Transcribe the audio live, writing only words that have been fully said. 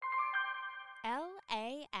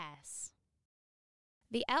LAS.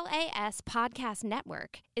 The LAS Podcast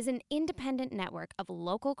Network is an independent network of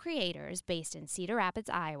local creators based in Cedar Rapids,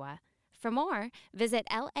 Iowa. For more, visit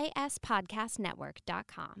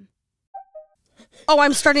laspodcastnetwork.com. Oh,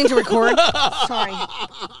 I'm starting to record. Sorry.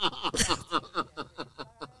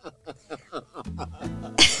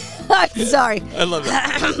 I'm sorry. I love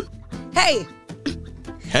that. Hey,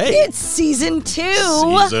 Hey, it's season 2.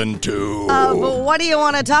 season 2. But what do you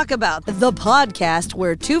want to talk about? The podcast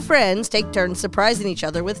where two friends take turns surprising each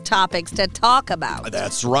other with topics to talk about.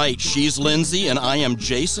 That's right. She's Lindsay and I am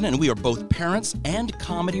Jason, and we are both parents and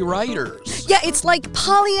comedy writers. Yeah, it's like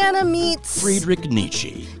Pollyanna meets... Friedrich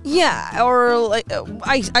Nietzsche. Yeah, or like,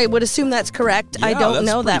 I would assume that's correct. I Yeah, don't that's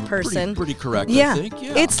know that pretty- person. Pretty correct, Yeah. I think.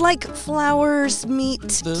 Yeah. It's like flowers meet...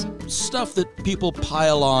 the stuff that people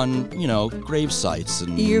pile on, grave sites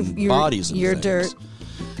and bodies and your things. dirt.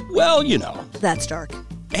 Well, That's dark.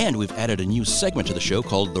 And we've added a new segment to the show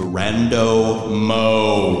called the Rando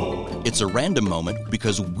Mo. It's a random moment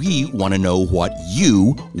because we want to know what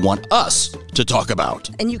you want us to talk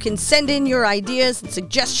about. And you can send in your ideas and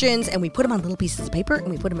suggestions, and we put them on little pieces of paper,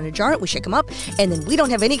 and we put them in a jar, we shake them up, and then we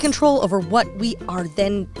don't have any control over what we are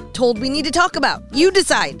then told we need to talk about. You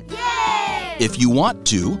decide. If you want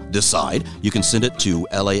to decide, you can send it to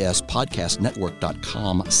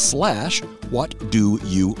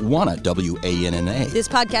laspodcastnetwork.com/whatdoyouwanna, WANNA. This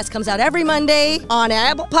podcast comes out every Monday on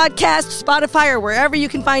Apple Podcasts, Spotify, or wherever you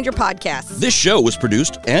can find your podcasts. This show was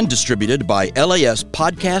produced and distributed by LAS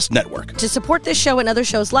Podcast Network. To support this show and other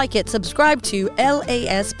shows like it, subscribe to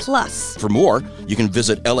LAS Plus. For more, you can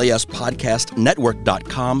visit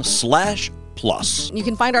laspodcastnetwork.com/plus. You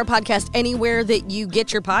can find our podcast anywhere that you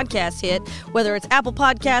get your podcast hit, whether it's Apple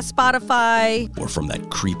Podcasts, Spotify. Or from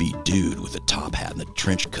that creepy dude with the top hat and the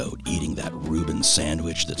trench coat eating that Reuben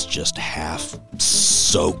sandwich that's just half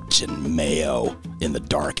soaked in mayo in the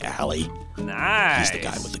dark alley. Nice. He's the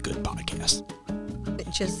guy with the good podcast.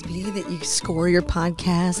 It just be that you score your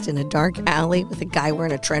podcast in a dark alley with a guy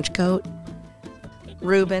wearing a trench coat.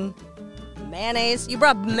 Reuben. Mayonnaise. You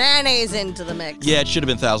brought mayonnaise into the mix. Yeah, it should have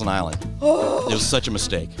been Thousand Island. It was such a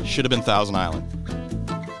mistake. Should have been Thousand Island.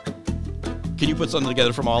 Can you put something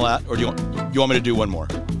together from all that? Or do you want me to do one more?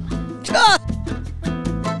 Ah!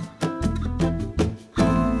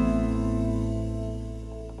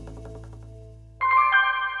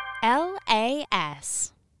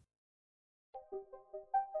 LAS.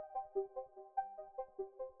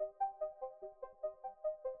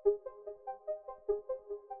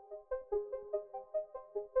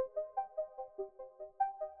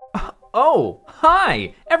 Oh,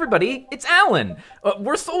 hi, everybody, it's Alan.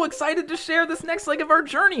 We're so excited to share this next leg of our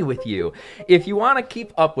journey with you. If you want to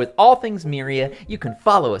keep up with all things Myria, you can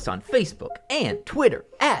follow us on Facebook and Twitter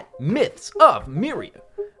at Myths of Myria.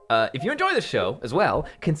 If you enjoy the show as well,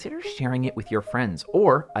 consider sharing it with your friends,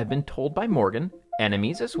 or I've been told by Morgan,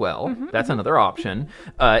 enemies as well. That's another option.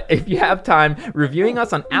 If you have time, reviewing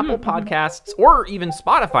us on Apple Podcasts or even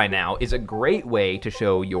Spotify now is a great way to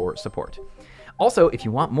show your support. Also, if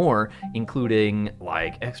you want more, including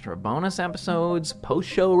like extra bonus episodes,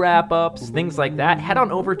 post-show wrap-ups, things like that, head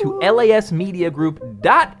on over to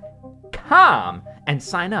lasmediagroup.com and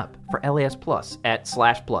sign up for LAS Plus at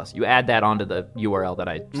 /plus. You add that onto the URL that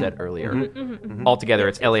I said earlier. Altogether,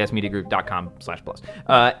 it's lasmediagroup.com/plus.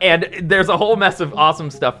 And there's a whole mess of awesome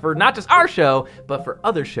stuff for not just our show, but for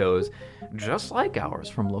other shows just like ours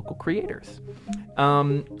from local creators.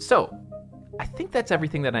 So, I think that's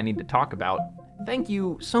everything that I need to talk about. Thank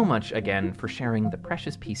you so much again for sharing the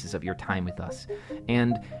precious pieces of your time with us.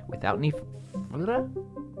 And without any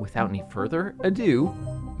further ado,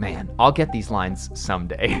 man, I'll get these lines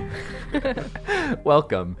someday.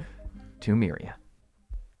 Welcome to Myria.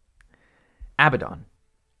 Abaddon.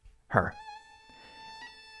 Her.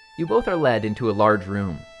 You both are led into a large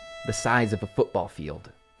room, the size of a football field.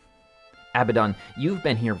 Abaddon, you've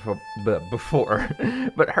been here before,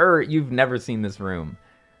 but her, you've never seen this room.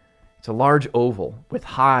 It's a large oval with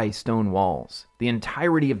high stone walls. The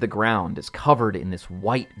entirety of the ground is covered in this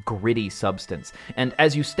white, gritty substance, and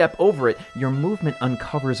as you step over it, your movement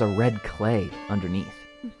uncovers a red clay underneath.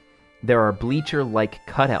 There are bleacher-like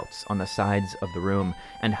cutouts on the sides of the room,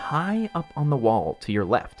 and high up on the wall to your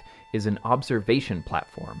left is an observation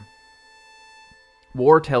platform.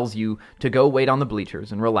 War tells you to go wait on the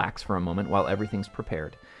bleachers and relax for a moment while everything's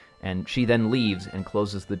prepared, and she then leaves and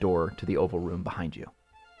closes the door to the oval room behind you.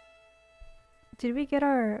 Did we get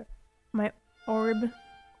my orb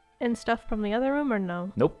and stuff from the other room or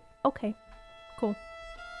no? Nope. Okay, cool.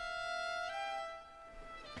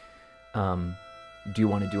 Do you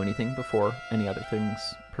want to do anything before any other things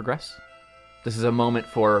progress? This is a moment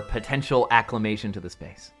for potential acclimation to the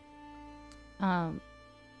space. I'm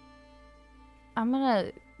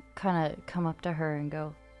gonna kind of come up to her and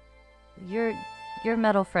go, Your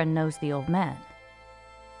metal friend knows the old man.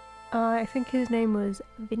 I think his name was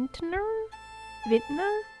Vintner?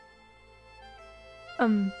 Vintner?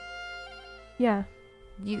 Yeah.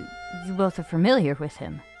 You both are familiar with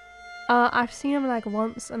him. I've seen him like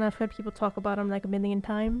once, and I've heard people talk about him like a million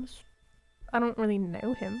times. I don't really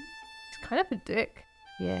know him. He's kind of a dick.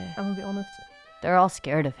 Yeah. I'm gonna be honest. They're all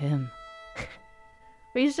scared of him.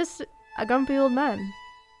 But he's just a grumpy old man.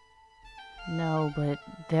 No, but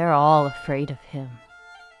they're all afraid of him.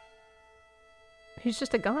 He's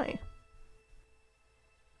just a guy.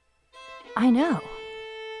 I know.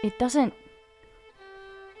 It doesn't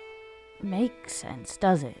make sense,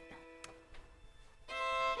 does it?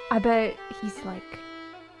 I bet he's like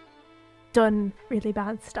done really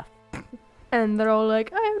bad stuff. And they're all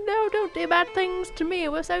like, oh no, don't do bad things to me.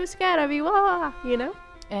 We're so scared of you. Ah, you know?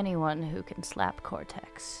 Anyone who can slap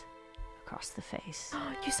Cortex across the face.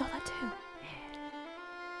 You saw that too?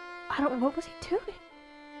 What was he doing?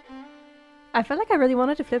 I felt like I really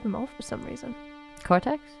wanted to flip him off for some reason.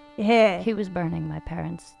 Cortex? Yeah. He was burning my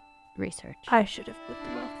parents' research. I should have flipped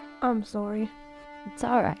him off. I'm sorry. It's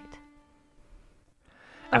alright.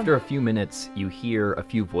 After a few minutes, you hear a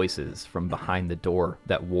few voices from behind the door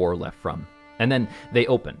that War left from, and then they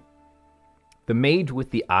open. The mage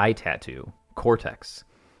with the eye tattoo, Cortex,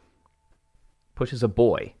 pushes a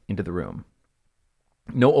boy into the room.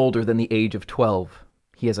 No older than the age of 12,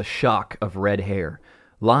 he has a shock of red hair,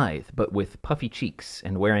 lithe but with puffy cheeks,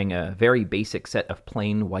 and wearing a very basic set of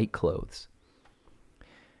plain white clothes.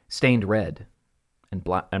 Stained red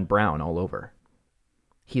and brown all over.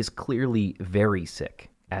 He is clearly very sick,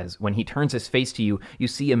 as when he turns his face to you, you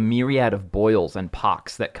see a myriad of boils and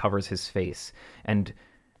pocks that covers his face, and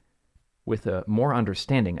with a more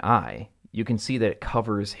understanding eye, you can see that it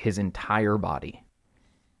covers his entire body.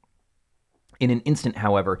 In an instant,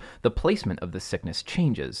 however, the placement of the sickness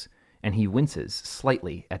changes, and he winces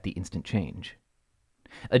slightly at the instant change.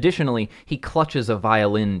 Additionally, he clutches a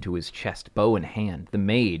violin to his chest, bow in hand. The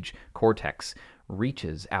mage, Cortex,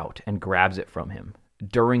 reaches out and grabs it from him.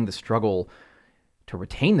 During the struggle to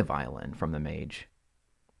retain the violin from the mage,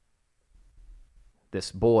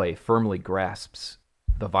 this boy firmly grasps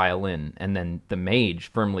the violin, and then the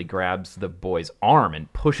mage firmly grabs the boy's arm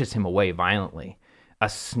and pushes him away violently. A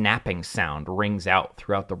snapping sound rings out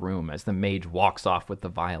throughout the room as the mage walks off with the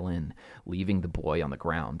violin, leaving the boy on the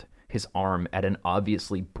ground, his arm at an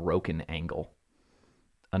obviously broken angle.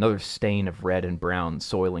 Another stain of red and brown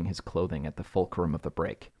soiling his clothing at the fulcrum of the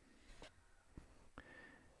break.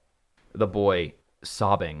 The boy,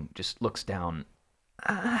 sobbing, just looks down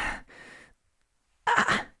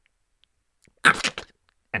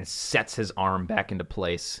and sets his arm back into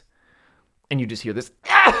place. And you just hear this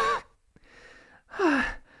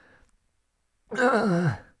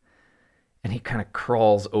and he kind of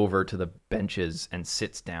crawls over to the benches and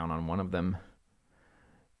sits down on one of them.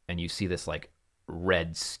 And you see this like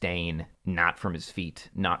red stain, not from his feet,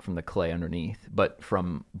 not from the clay underneath, but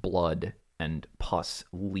from blood and pus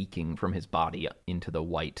leaking from his body into the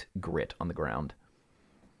white grit on the ground.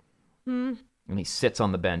 And he sits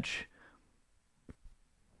on the bench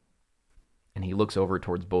and he looks over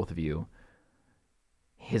towards both of you.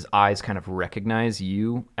 His eyes kind of recognize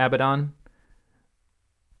you, Abaddon,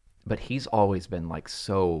 but he's always been like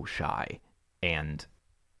so shy, and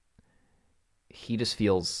he just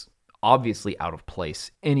feels obviously out of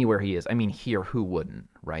place anywhere he is. I mean, here, who wouldn't,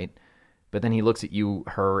 right? But then he looks at you,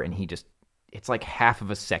 her, and it's like half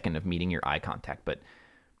of a second of meeting your eye contact, but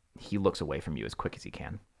he looks away from you as quick as he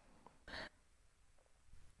can.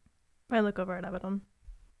 I look over at Abaddon.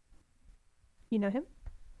 You know him?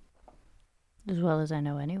 As well as I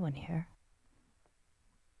know anyone here.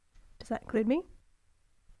 Does that include me?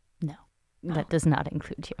 No, that does not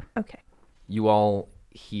include you. Okay. You all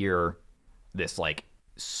hear this like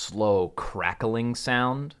slow crackling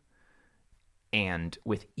sound, and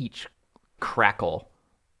with each crackle,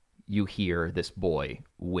 you hear this boy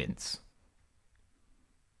wince.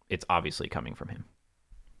 It's obviously coming from him.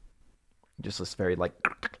 Just this very like,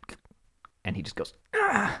 and he just goes,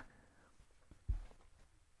 ah!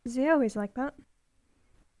 Is he always like that?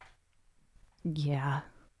 Yeah,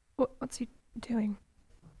 What's he doing?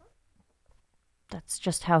 that's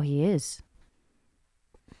just how he is.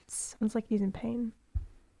 Sounds like he's in pain.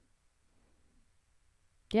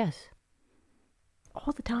 Yes,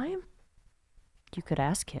 All the time? you could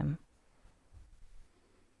ask him.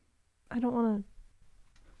 I don't want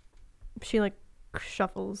to... She, like,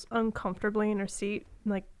 shuffles uncomfortably in her seat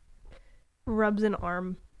and, like, rubs a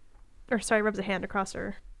hand across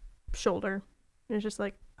her shoulder. And it's just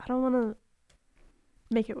like, I don't want to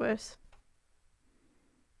make it worse.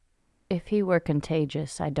 If he were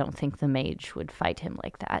contagious, I don't think the mage would fight him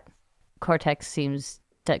like that. Cortex seems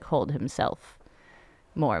to hold himself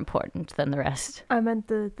more important than the rest. I meant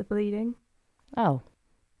the bleeding. Oh.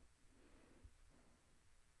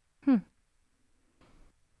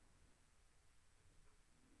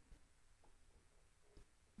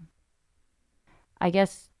 I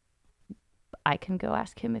guess I can go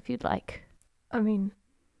ask him if you'd like. I mean,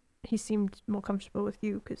 he seemed more comfortable with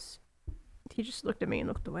you because he just looked at me and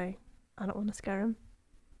looked away. I don't want to scare him.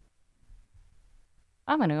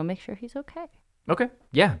 I'm going to go make sure he's okay. Okay.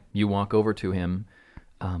 Yeah. You walk over to him,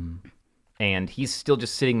 and he's still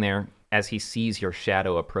just sitting there as he sees your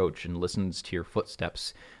shadow approach and listens to your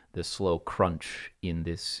footsteps, the slow crunch in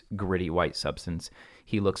this gritty white substance.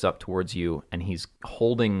 He looks up towards you, and he's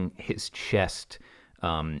holding his chest,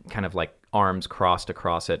 kind of like arms crossed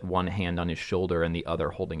across it, one hand on his shoulder and the other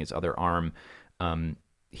holding his other arm.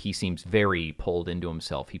 He seems very pulled into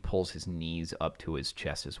himself. He pulls his knees up to his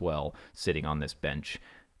chest as well, sitting on this bench.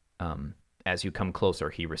 As you come closer,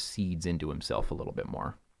 he recedes into himself a little bit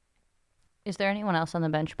more. Is there anyone else on the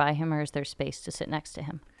bench by him, or is there space to sit next to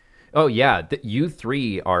him? Oh, yeah. You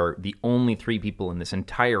three are the only three people in this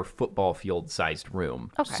entire football field-sized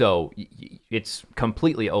room. Okay. So it's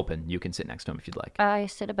completely open. You can sit next to him if you'd like. I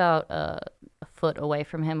sit about a foot away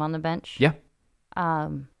from him on the bench. Yeah.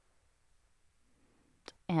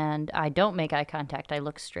 And I don't make eye contact. I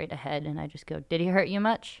look straight ahead, and I just go, "Did he hurt you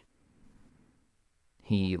much?"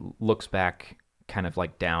 He looks back, kind of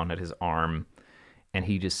like down at his arm, and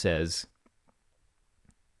he just says,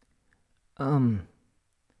 I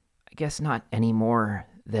guess not any more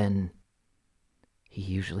than he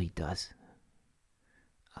usually does.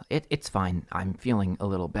 It's fine. I'm feeling a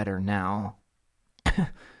little better now.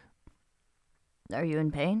 Are you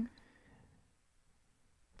in pain?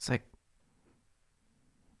 It's like,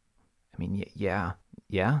 I mean, yeah.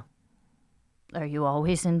 Are you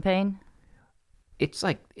always in pain? It's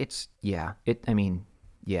like, yeah.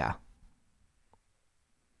 Yeah.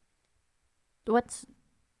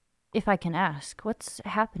 If I can ask, what's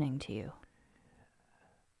happening to you?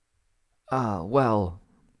 Well,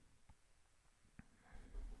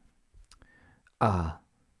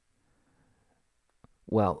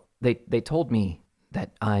 they told me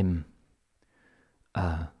that I'm,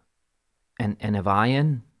 an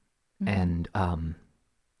Evian, and,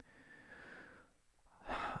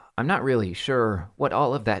 I'm not really sure what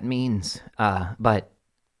all of that means, but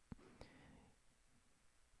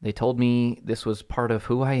they told me this was part of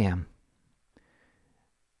who I am.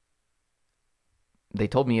 They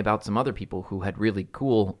told me about some other people who had really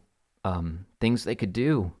cool things they could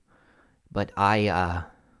do, but and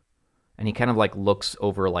he kind of like looks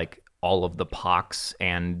over like all of the pox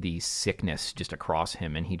and the sickness just across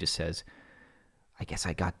him, and he just says, I guess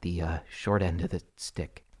I got the short end of the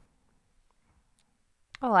stick.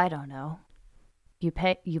 Oh, I don't know. You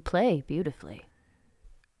play beautifully.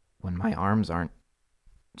 When my arms aren't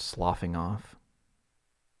sloughing off.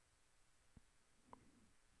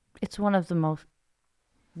 It's one of the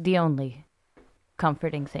only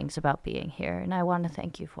comforting things about being here, and I want to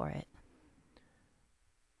thank you for it.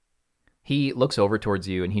 He looks over towards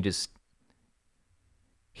you, and he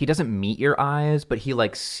doesn't meet your eyes, but he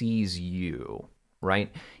like sees you,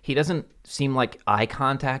 right? He doesn't seem like eye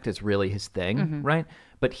contact is really his thing, right?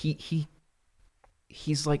 But he's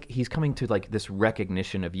coming to like this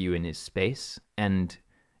recognition of you in his space, and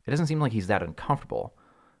it doesn't seem like he's that uncomfortable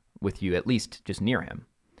with you, at least just near him.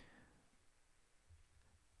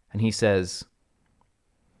 And he says,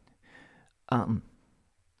 I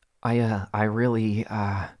really,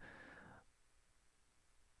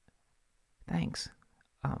 thanks.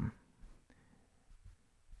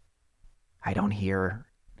 I don't hear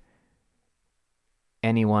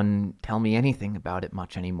anyone tell me anything about it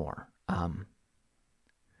much anymore.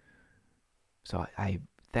 So I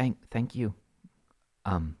thank you.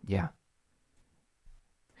 Yeah.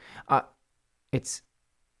 It's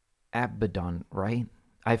Abaddon, right?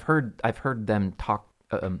 I've heard them talk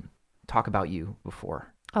about you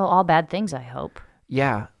before. Oh, all bad things, I hope.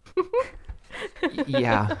 Yeah.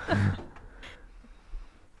 Yeah.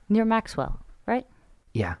 Near Maxwell, right?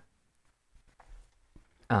 Yeah.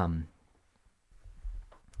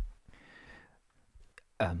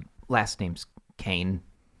 Last name's Kane,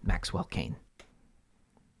 Maxwell Kane.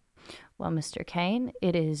 Well, Mr. Kane,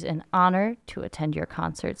 it is an honor to attend your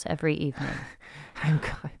concerts every evening.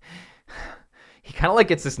 He kind of like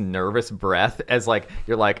gets this nervous breath as like,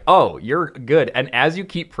 you're like, oh, you're good. And as you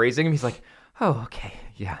keep praising him, he's like, oh, okay,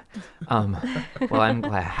 yeah. Well, I'm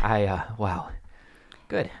glad. Wow.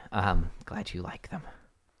 Good. Glad you like them.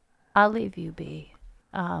 I'll leave you be.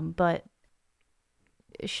 But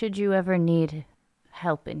should you ever need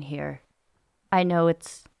help in here, I know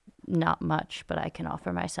it's not much, but I can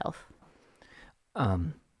offer myself.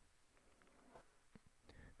 I'm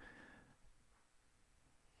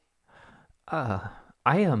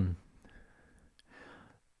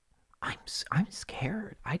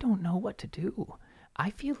scared. I don't know what to do. I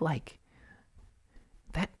feel like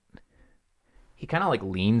that. He kind of like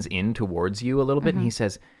leans in towards you a little bit, and he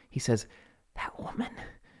says, that woman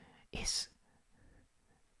is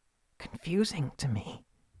confusing to me.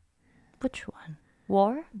 Which one?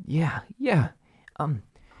 War? Yeah.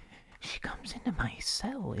 She comes into my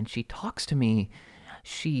cell and she talks to me.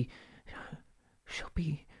 She'll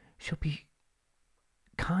be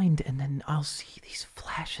kind, and then I'll see these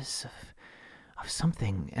flashes of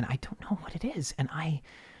something, and I don't know what it is, and I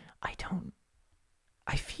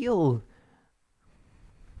feel.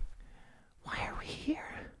 Why are we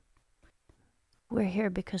here? We're here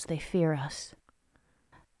because they fear us.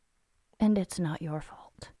 And it's not your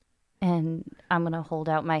fault. And I'm going to hold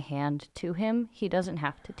out my hand to him. He doesn't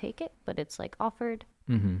have to take it, but it's like offered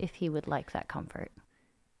if he would like that comfort.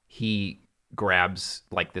 He grabs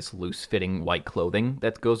like this loose-fitting white clothing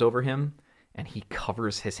that goes over him, and he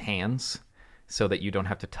covers his hands so that you don't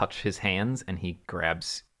have to touch his hands, and he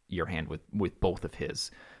grabs your hand with both of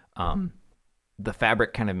his. The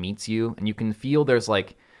fabric kind of meets you, and you can feel there's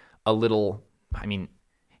like a little, I mean,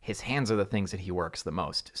 his hands are the things that he works the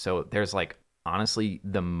most. So there's like, honestly,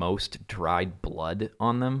 the most dried blood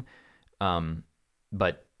on them.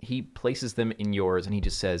 But he places them in yours, and he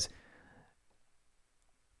just says,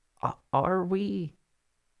 are we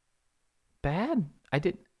bad?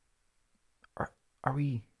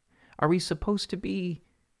 Are we supposed to be,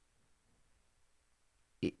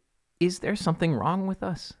 is there something wrong with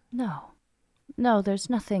us? No, there's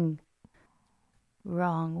nothing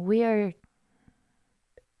wrong.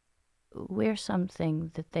 We're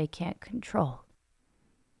something that they can't control.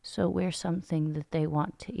 So we're something that they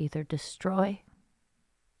want to either destroy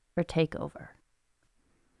or take over.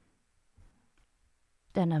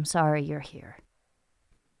 Then I'm sorry you're here.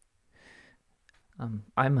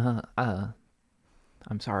 I'm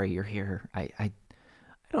sorry you're here. I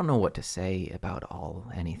don't know what to say about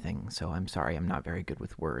anything, so I'm sorry I'm not very good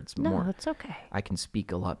with words. No, it's okay. I can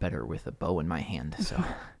speak a lot better with a bow in my hand, so.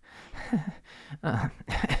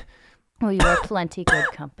 Well, you are plenty good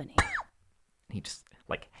company. He just,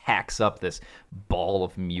 like, hacks up this ball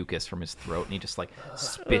of mucus from his throat, and he just, like,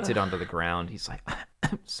 spits it onto the ground. He's like,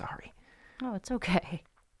 I'm sorry. Oh, it's okay.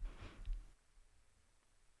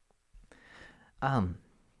 Yeah.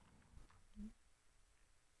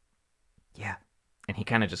 And he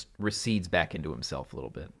kind of just recedes back into himself a little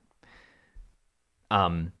bit.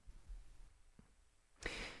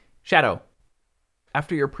 Shadow,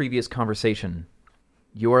 after your previous conversation,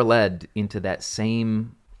 you are led into that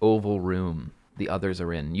same oval room the others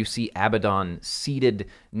are in. You see Abaddon seated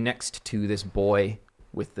next to this boy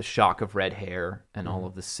with the shock of red hair and all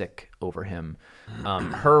of the sick over him.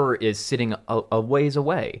 Her is sitting a ways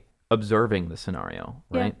away, observing the scenario,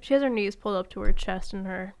 right? Yeah, she has her knees pulled up to her chest,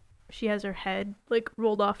 and she has her head like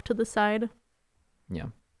rolled off to the side. Yeah.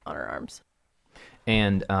 On her arms.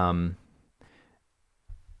 And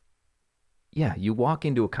yeah, you walk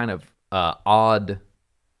into a kind of odd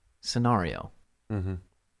scenario. Mm-hmm.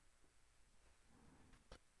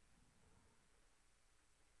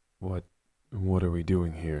 What are we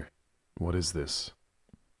doing here? What is this?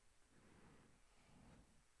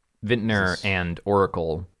 Vintner and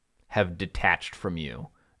Oracle have detached from you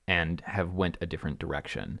and have went a different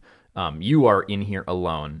direction. You are in here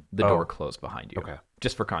alone. The door closed behind you. Okay.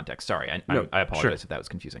 Just for context. Sorry, I apologize sure. if that was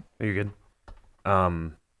confusing. You're good.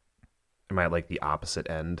 Am I at like the opposite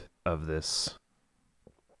end of this?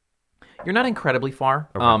 You're not incredibly far.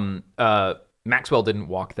 Okay. Maxwell didn't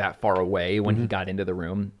walk that far away when he got into the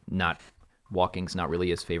room. Walking's not really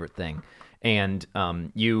his favorite thing. And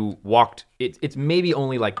you walked, it's maybe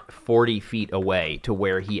only like 40 feet away to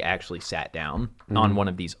where he actually sat down on one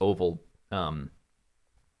of these oval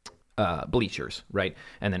bleachers, right?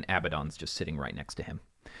 And then Abaddon's just sitting right next to him.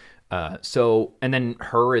 And then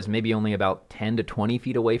her is maybe only about 10 to 20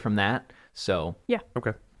 feet away from that. So yeah.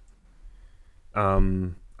 Okay.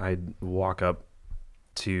 I'd walk up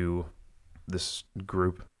to this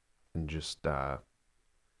group and just,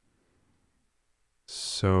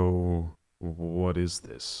 so what is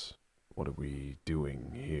this? What are we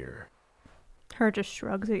doing here? Her just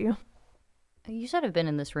shrugs at you. You said I've been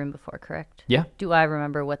in this room before, correct? Yeah. Do I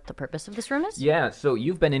remember what the purpose of this room is? Yeah, so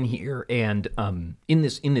you've been in here, and in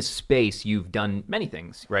this space, you've done many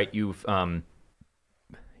things, right? You've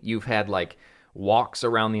had like walks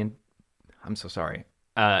around the. I'm so sorry.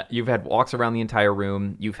 You've had walks around the entire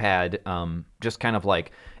room. You've had just kind of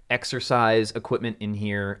like exercise equipment in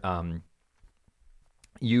here.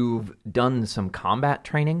 You've done some combat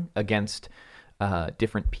training against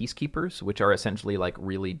different peacekeepers, which are essentially like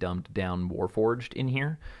really dumbed down Warforged in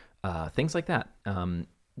here. Things like that.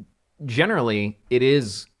 Generally, it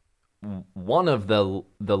is one of the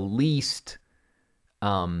least,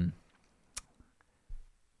 I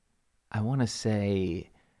want to say,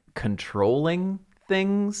 controlling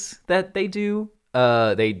things that they do.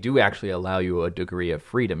 They do actually allow you a degree of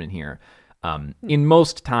freedom in here. In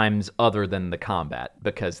most times other than the combat,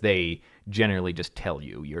 because they generally just tell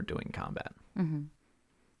you you're doing combat.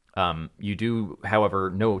 Mm-hmm. You do, however,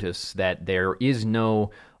 notice that there is no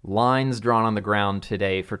lines drawn on the ground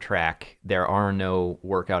today for track. There are no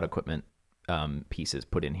workout equipment pieces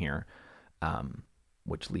put in here,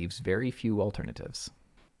 which leaves very few alternatives.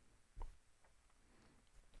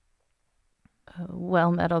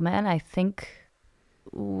 Well, Meadowman, I think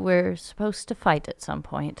we're supposed to fight at some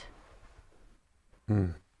point.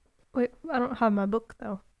 Wait, I don't have my book,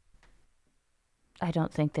 though. I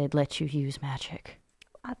don't think they'd let you use magic.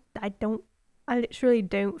 I literally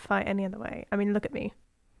don't fight any other way. I mean, look at me.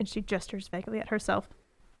 And she gestures vaguely at herself.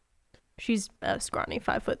 She's scrawny,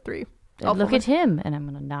 5'3". Look at him, and I'm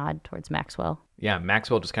going to nod towards Maxwell. Yeah,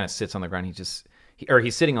 Maxwell just kind of sits on the ground.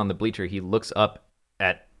 He's sitting on the bleacher. He looks up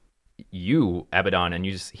at you, Abaddon, and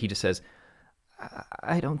he just says,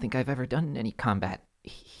 I don't think I've ever done any combat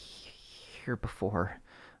here before.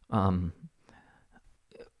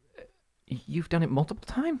 You've done it multiple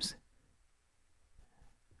times?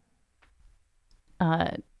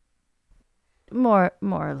 More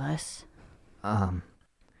or less.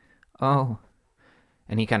 Oh.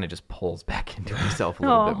 And he kind of just pulls back into himself a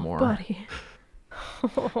little bit more. Buddy.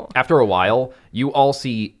 After a while, you all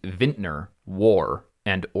see Vintner, War,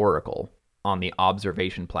 and Oracle on the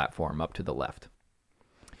observation platform up to the left.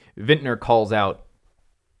 Vintner calls out,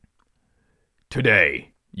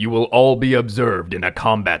 "Today, you will all be observed in a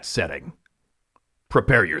combat setting.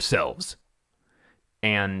 Prepare yourselves."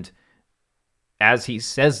 And as he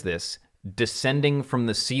says this, descending from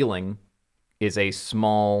the ceiling is a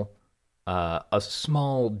small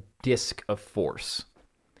disc of force.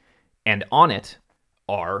 And on it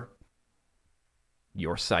are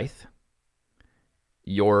your scythe,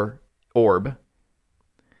 your orb,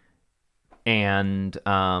 and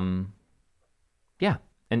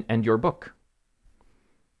and your book.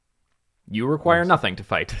 You require nothing to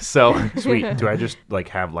fight, so Sweet. Do I just like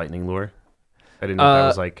have lightning lure? I didn't know if that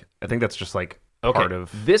was like. I think that's just like part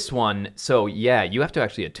of this one. So yeah, you have to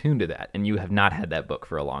actually attune to that, and you have not had that book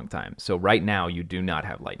for a long time. So right now, you do not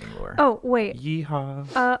have lightning lure. Oh, wait.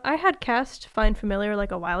 Yeehaw. I had cast Find Familiar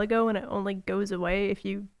like a while ago, and it only goes away if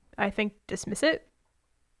you, I think, dismiss it.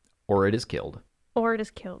 Or it is killed. Or it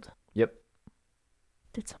is killed. Yep.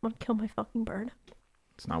 Did someone kill my fucking bird?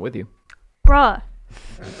 It's not with you. Bruh.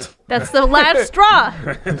 That's the last straw.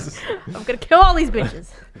 I'm gonna kill all these bitches.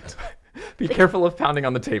 Be careful of pounding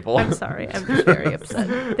on the table. I'm sorry. I'm just very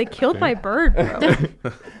upset. They killed my bird,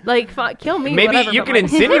 bro. Like, kill me. Maybe whatever, you but can my-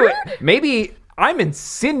 insinuate. Maybe I'm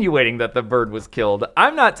insinuating that the bird was killed.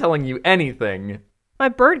 I'm not telling you anything. My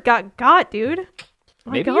bird got, dude. Oh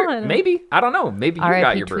my Maybe God. maybe I don't know. Maybe you R.I.P.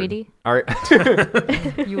 got your bird. Tweety. All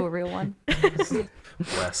right. You a real one?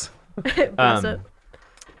 Bless. Bless it.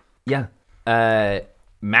 Yeah.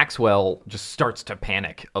 Maxwell just starts to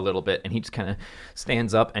panic a little bit, and he just kind of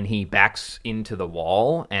stands up and he backs into the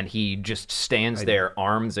wall, and he just stands there,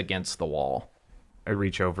 arms against the wall. I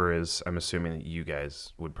reach over as I'm assuming that you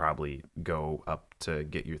guys would probably go up to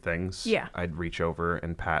get your things. Yeah. I'd reach over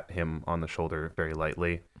and pat him on the shoulder very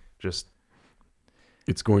lightly. Just,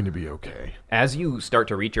 It's going to be okay. As you start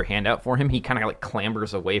to reach your hand out for him, he kind of like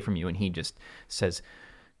clambers away from you, and he just says,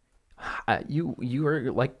 You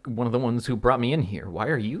are like one of the ones who brought me in here. Why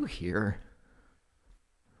are you here?"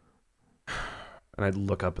 and I'd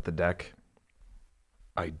look up at the deck.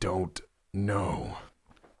 I don't know.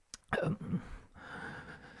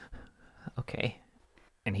 Okay.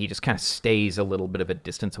 And he just kind of stays a little bit of a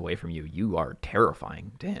distance away from you. You are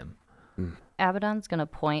terrifying to him. Abaddon's gonna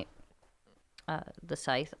point the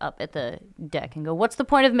scythe up at the deck and go, "What's the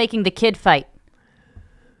point of making the kid fight?"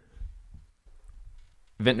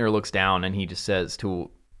 Vintner looks down and he just says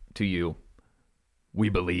to you, "We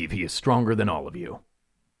believe he is stronger than all of you."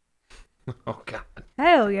 Oh, God.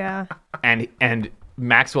 Hell yeah. And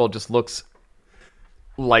Maxwell just looks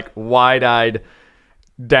like wide-eyed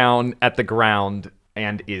down at the ground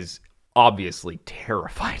and is obviously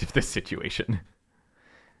terrified of this situation.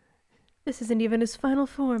 This isn't even his final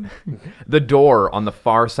form. The door on the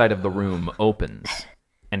far side of the room opens,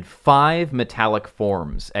 and 5 metallic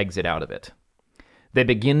forms exit out of it. They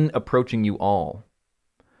begin approaching you all.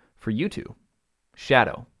 For you two,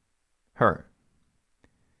 Shadow, her,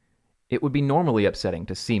 it would be normally upsetting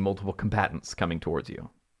to see multiple combatants coming towards you.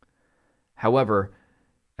 However,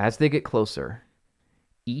 as they get closer,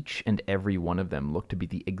 each and every one of them look to be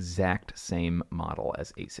the exact same model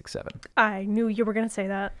as 867. I knew you were going to say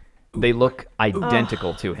that. They look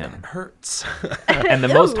identical to him. It hurts. And the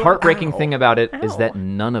most heartbreaking thing about it is that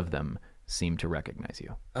none of them seem to recognize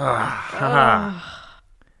you. God.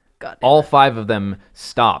 All 5 of them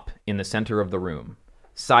stop in the center of the room,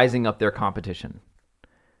 sizing up their competition.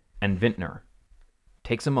 And Vintner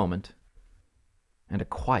takes a moment, and a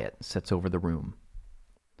quiet sets over the room,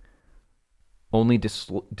 only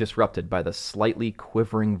disrupted by the slightly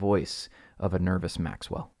quivering voice of a nervous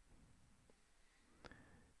Maxwell.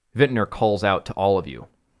 Vintner calls out to all of you.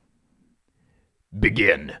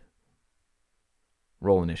 Begin.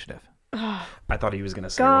 Roll initiative. I thought he was going to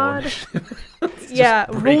say God. roll initiative. Yeah,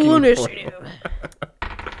 breaking roll point. initiative.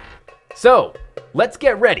 So, let's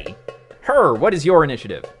get ready. Her, what is your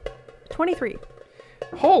initiative? 23.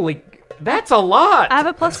 Holy, that's a lot. I have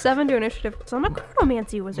a +7 to initiative, so I'm a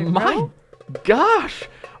chronomancy wizard, My bro. gosh.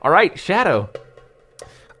 All right, Shadow.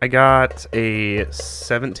 I got a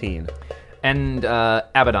 17. And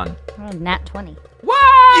Abaddon. Oh, nat 20.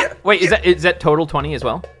 What? Wait, is that total 20 as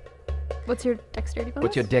well? What's your dexterity bonus?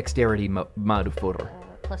 What's your dexterity modifier?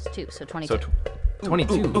 +2, so 22. So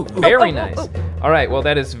 22. Very nice. All right, well,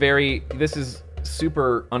 this is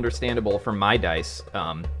super understandable for my dice.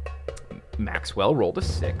 Maxwell rolled a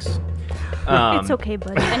 6. It's okay,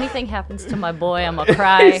 buddy. If anything happens to my boy, I'm gonna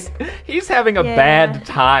cry. He's having a Yeah. bad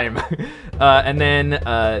time. And then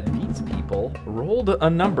these people rolled a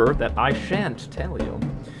number that I shan't tell you.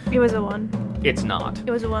 It was a 1. It's not.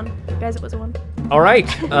 It was a 1. Guys, it was a 1. All right,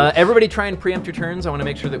 everybody try and preempt your turns. I want to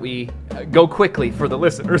make sure that we go quickly for the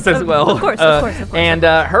listeners as well. Of course. And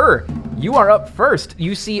her, you are up first.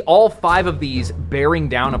 You see all 5 of these bearing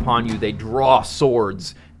down upon you. They draw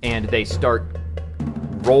swords, and they start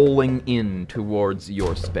rolling in towards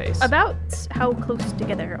your space. About how close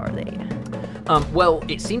together are they? Well,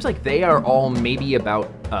 it seems like they are all maybe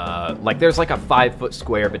about, there's like a 5-foot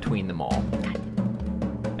square between them all.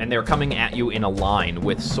 And they're coming at you in a line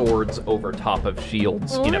with swords over top of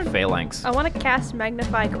shields in a phalanx. I want to cast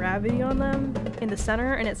Magnify Gravity on them in the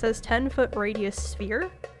center, and it says 10-foot radius sphere.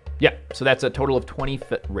 Yeah, so that's a total of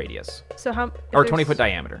 20-foot radius. So how? Or 20-foot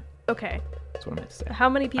diameter. Okay. That's what I meant to say. How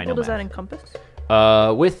many I people know does that math. encompass?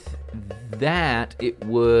 With that, it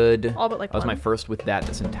would... All but like That was my one. first with that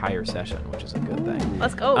this entire session, which is a good thing.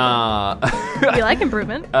 Let's go. You you like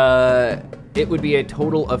improvement? It would be a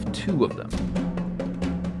total of 2 of them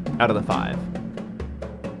out of the 5.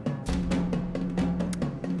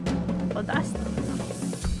 Well, that's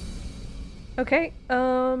okay.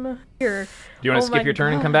 Here. Do you want to skip your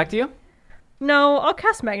turn and come back to you? No, I'll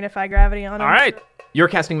cast Magnify Gravity on him. All right. You're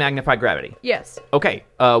casting Magnify Gravity. Yes. Okay.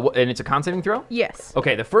 And it's a con saving throw? Yes.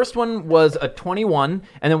 Okay, the first one was a 21,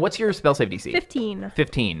 and then what's your spell save DC? 15.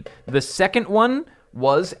 15. The second one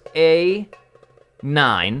was a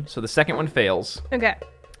 9, so the second one fails. Okay.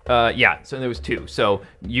 Yeah, so there was 2. So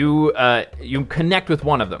you connect with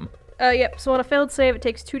one of them. Yep. So on a failed save, it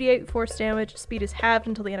takes 2d8 force damage. Speed is halved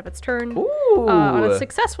until the end of its turn. Ooh. On a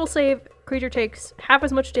successful save, creature takes half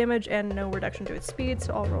as much damage and no reduction to its speed.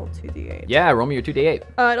 So I'll roll 2d8. Yeah, roll me your 2d8.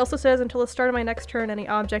 It also says until the start of my next turn, any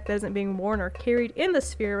object that isn't being worn or carried in the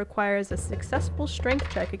sphere requires a successful strength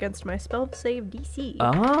check against my spell save DC.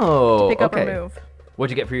 Oh, Pick up okay. or move. What'd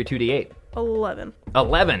you get for your 2d8? 11.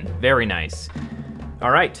 11. Very nice. All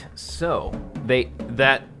right. So the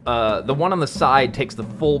one on the side takes the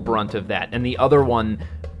full brunt of that, and the other one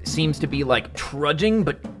seems to be like trudging,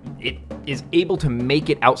 but it is able to make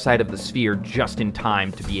it outside of the sphere just in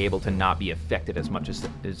time to be able to not be affected as much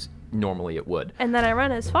as normally it would. And then I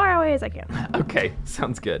run as far away as I can. Okay,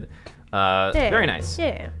 sounds good. Yeah. Very nice.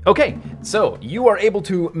 Yeah. Okay, so you are able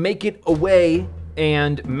to make it away,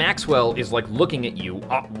 and Maxwell is like looking at you,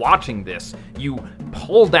 watching this. You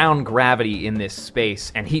pull down gravity in this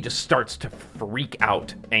space, and he just starts to freak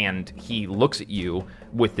out, and he looks at you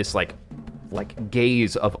with this like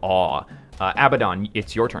gaze of awe. Abaddon,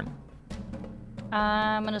 it's your turn.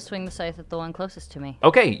 I'm gonna swing the scythe at the one closest to me.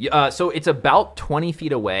 Okay, so it's about 20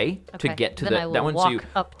 feet away to Okay. get to then I will that one. walk So you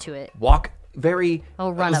up to it. walk very.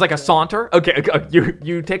 I'll run It's up like a to it. saunter. Okay,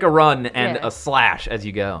 you take a run and Yeah. a slash as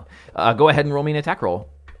you go. Go ahead and roll me an attack roll.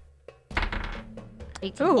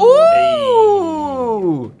 18.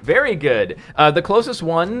 Ooh! Very good. The closest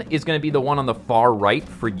one is going to be the one on the far right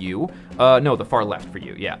for you. No, the far left for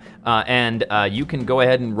you, yeah. And you can go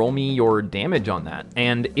ahead and roll me your damage on that.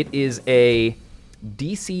 And it is a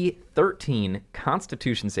DC 13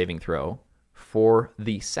 Constitution saving throw for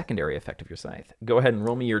the secondary effect of your scythe. Go ahead and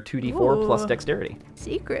roll me your 2d4 plus dexterity.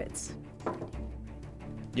 Secrets.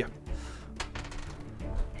 Yeah.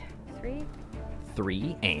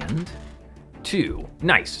 3 and 2.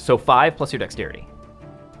 Nice. So 5 plus your dexterity.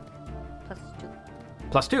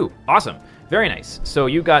 plus 2. +2. Awesome. Very nice. So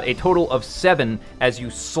you got a total of 7 as you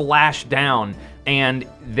slash down, and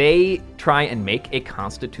they try and make a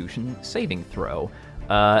Constitution saving throw.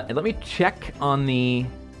 And let me check on the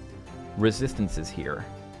resistances here.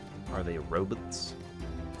 Are they robots?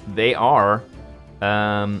 They are.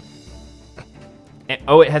 It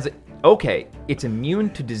has. Okay, it's immune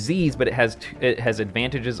to disease, but it has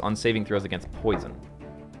advantages on saving throws against poison.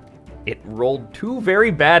 It rolled 2 very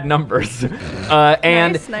bad numbers,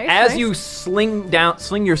 and as you sling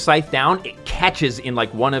your scythe down, it catches in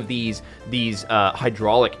like one of these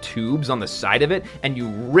hydraulic tubes on the side of it, and you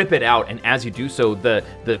rip it out. And as you do so, the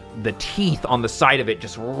teeth on the side of it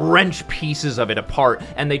just wrench pieces of it apart,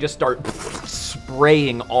 and they just start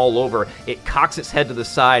spraying all over. It cocks its head to the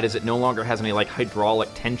side as it no longer has any like hydraulic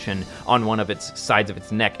tension on one of its sides of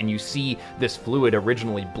its neck, and you see this fluid,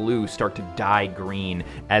 originally blue, start to dye green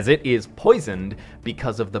as it is poisoned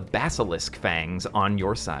because of the basilisk fangs on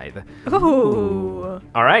your side. Ooh.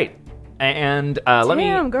 All right, and let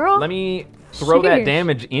me throw that Sheesh.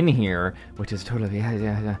 damage in here, which is totally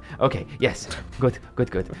yeah. Okay, yes, good.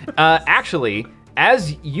 Actually,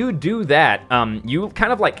 as you do that, you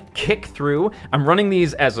kind of like kick through. I'm running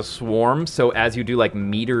these as a swarm, so as you do like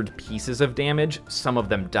metered pieces of damage, some of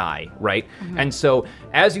them die, right? And so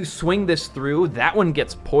as you swing this through, that one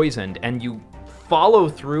gets poisoned, and you follow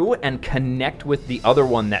through and connect with the other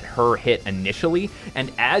one that her hit initially.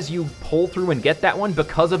 And as you pull through and get that one,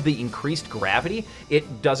 because of the increased gravity,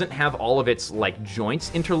 it doesn't have all of its like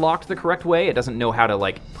joints interlocked the correct way. It doesn't know how to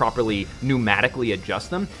like properly pneumatically adjust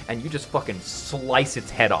them, and you just fucking slice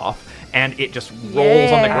its head off, and it just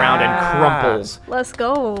rolls on the ground and crumples. Let's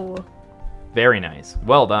go. Very nice.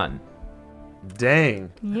 Well done.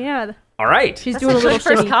 Dang. Yeah. All right. She's doing a little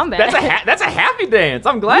First shimmy. combat. That's a happy dance.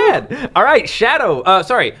 I'm glad. All right, Shadow.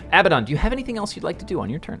 Sorry, Abaddon. Do you have anything else you'd like to do on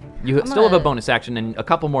your turn? You still have a bonus action and a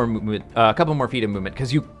couple more movement, a couple more feet of movement,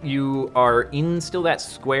 because you are in still that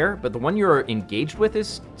square, but the one you're engaged with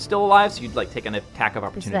is still alive. So you'd like take an attack of Is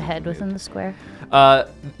opportunity. the head within the square?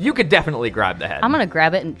 You could definitely grab the head. I'm gonna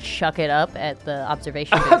grab it and chuck it up at the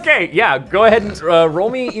observation booth. Okay, yeah. Go ahead and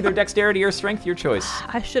roll me either dexterity or strength, your choice.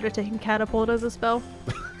 I should have taken catapult as a spell.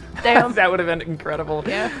 Damn. That would have been incredible.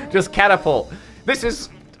 Yeah. Just catapult. This is.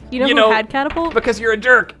 You know who had catapult? Because you're a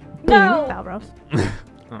jerk. No. Balros.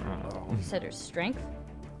 You said her strength?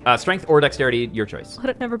 Strength or dexterity, your choice. Let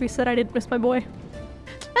it never be said I didn't miss my boy.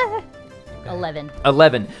 11.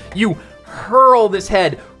 11. You hurl this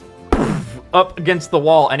head up against the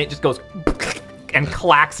wall, and it just goes and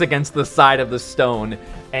clacks against the side of the stone.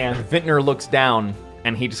 And Vintner looks down,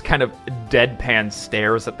 and he just kind of deadpan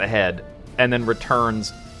stares at the head, and then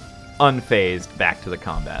returns unfazed back to the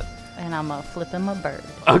combat. And I'm gonna flip him a bird.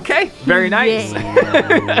 Okay, very nice.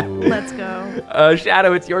 Let's go.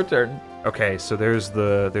 Shadow, it's your turn. Okay, so there's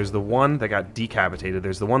the one that got decapitated.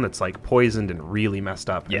 There's the one that's like poisoned and really messed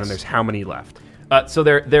up. And Yes. then there's how many left? So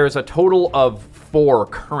there's a total of 4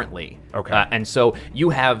 currently. Okay. And so you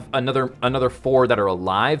have another 4 that are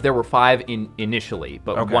alive. There were 5 initially,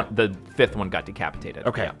 but Okay. the 5th one got decapitated.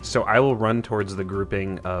 Okay, Yeah. so I will run towards the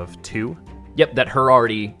grouping of 2. Yep, that her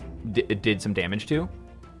already did some damage to.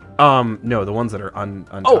 No, the ones that are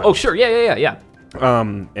untouched. Oh, sure. Yeah.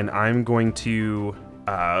 And I'm going to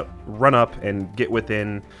run up and get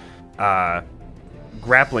within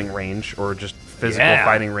grappling range or just physical Yeah.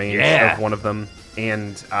 fighting range Yeah. of one of them.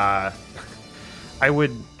 And I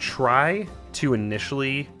would try to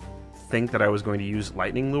initially think that I was going to use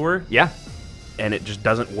lightning lure, Yeah. and it just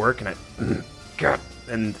doesn't work.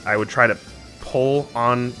 And I would try to pull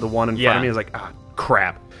on the one in front Yeah. of me. I was like,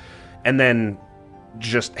 crap. And then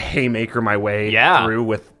just haymaker my way Yeah. through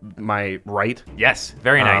with my right. Yes.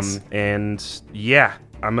 Very nice. And yeah,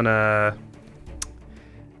 I'm gonna.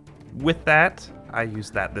 With that, I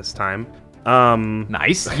used that this time.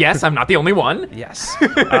 Nice. Yes, I'm not the only one. Yes.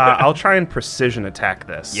 I'll try and precision attack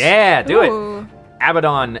this. Yeah, do it. Ooh.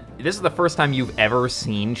 Abaddon, this is the first time you've ever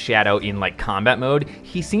seen Shadow in like combat mode.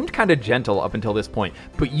 He seemed kind of gentle up until this point,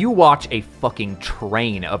 but you watch a fucking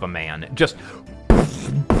train of a man just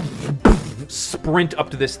sprint up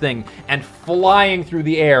to this thing and flying through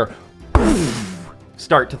the air,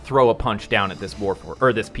 start to throw a punch down at this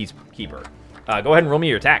this peacekeeper. Go ahead and roll me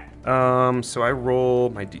your attack. So I roll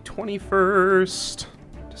my d20 first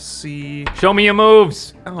to see. Show me your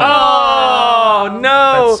moves. Oh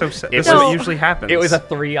no! That's so sad. This is what usually happens. It was a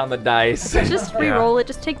 3 on the dice. Just re-roll it.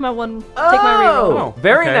 Just take my one. Take my re-roll. Oh,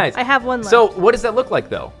 very okay. nice. I have one left. So what does that look like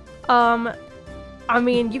though? I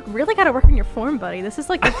mean, you really got to work on your form, buddy. This is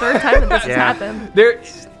like the third time that this has happened.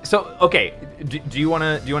 Okay. Do you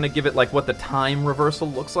wanna give it like what the time reversal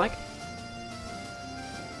looks like?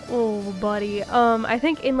 Oh, buddy. I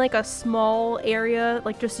think in like a small area,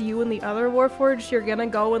 like just you and the other Warforged, you're gonna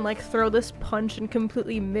go and like throw this punch and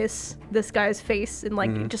completely miss this guy's face and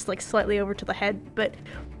like just like slightly over to the head. But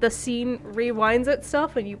the scene rewinds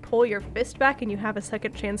itself and you pull your fist back and you have a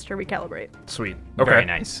second chance to recalibrate. Sweet. Okay. Very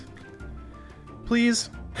nice. Please.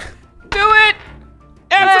 Do it!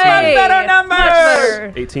 It's a much better number! Much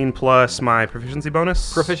better. 18 plus my proficiency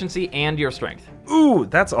bonus. Proficiency and your strength. Ooh,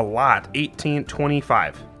 that's a lot. 18,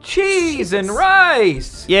 25. Cheese and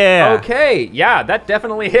rice! Yeah. Okay, yeah, that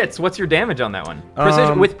definitely hits. What's your damage on that one?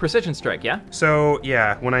 With precision strike, yeah? So,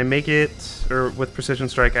 yeah, when I make it, or with precision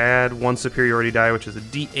strike, I add 1 superiority die, which is a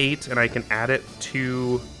d8, and I can add it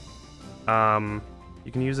to,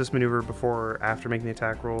 you can use this maneuver before or after making the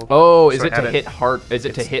attack roll. Oh, So is it I add to hit hard? Is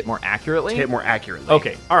it to hit more accurately? To hit more accurately.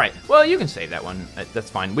 Okay, all right. Well, you can save that one. That's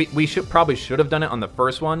fine. We should have done it on the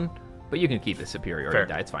first one, but you can keep the superiority Fair.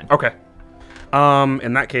 die. It's fine. Okay.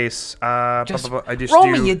 In that case, I just roll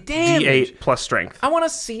do me your damage. d8 plus strength. I want to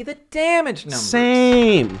see the damage numbers.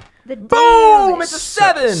 Same. Boom! It's a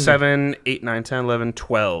 7. 7, 8, 9, 10, 11,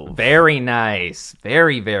 12. Very nice.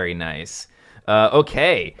 Very, very nice.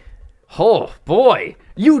 Okay. Oh, boy.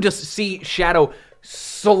 You just see Shadow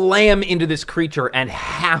slam into this creature and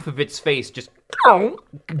half of its face just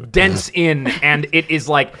dents in, and it is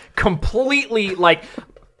like completely like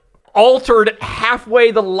altered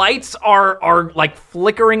halfway. The lights are like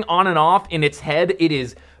flickering on and off in its head. It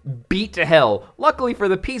is beat to hell. Luckily for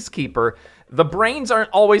the Peacekeeper, the brains aren't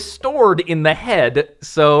always stored in the head,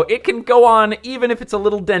 so it can go on even if it's a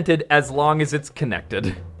little dented as long as it's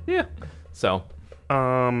connected. Yeah. So.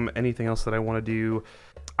 Anything else that I want to do?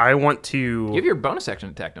 I want to... You have your bonus action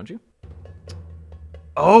attack, don't you?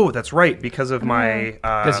 Oh, that's right, because of my...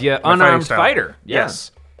 Because you're my unarmed fighting style. fighter. Yeah.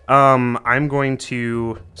 Yes. I'm going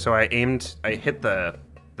to... So I hit the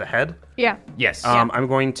head. Yeah. Yes. I'm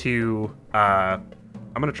going to... I'm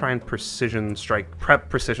going to try and precision strike.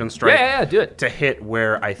 Yeah, do it. To hit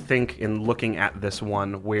where I think, in looking at this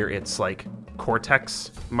one, where its, like,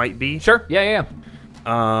 cortex might be. Sure. Yeah.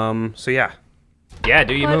 So yeah. Yeah,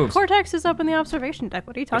 do your But moves. Cortex is up in the observation deck.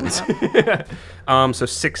 What are you talking about? So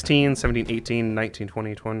 16, 17, 18, 19,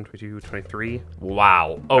 20, 21, 22, 23.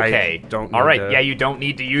 Wow. Okay. I don't All need right. to- Yeah, you don't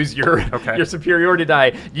need to use your Okay. your superiority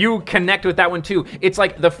die. You connect with that one too. It's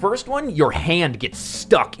like the first one, your hand gets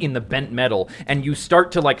stuck in the bent metal, and you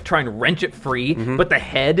start to like try and wrench it free, but the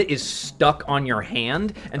head is stuck on your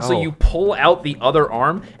hand, and so Oh. you pull out the other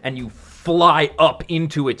arm and you fly up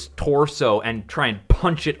into its torso and try and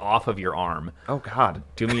punch it off of your arm. Oh God.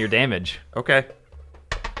 Do me your damage. Okay.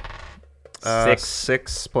 6.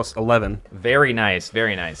 6 plus 11. Very nice.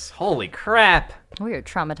 Very nice. Holy crap. We are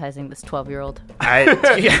traumatizing this 12-year-old.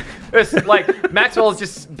 Yeah. It's like Maxwell is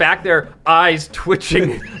just back there, eyes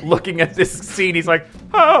twitching, looking at this scene. He's like,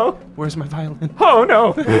 "Oh, Where's my violin? oh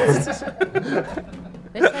no."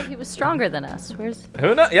 They said he was stronger than us. Where's...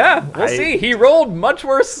 Who knows? Yeah, we'll see. He rolled much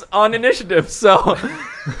worse on initiative, so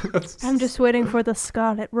I'm just waiting for the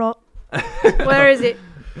Scarlet Roll. Where is it?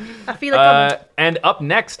 I feel like and up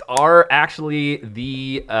next are actually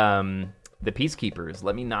the Peacekeepers.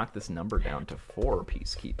 Let me knock this number down to 4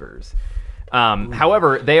 Peacekeepers.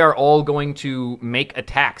 However, they are all going to make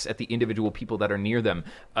attacks at the individual people that are near them.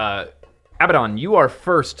 Abaddon, you are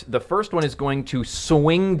first. The first one is going to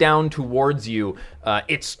swing down towards you.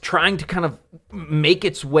 It's trying to kind of make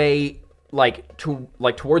its way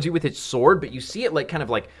towards you with its sword, but you see it like kind of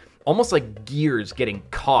like almost like gears getting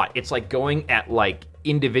caught. It's like going at like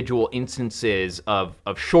individual instances of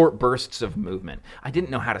short bursts of movement. I didn't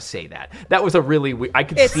know how to say that. That was a really I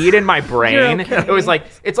could see it in my brain. okay. It was like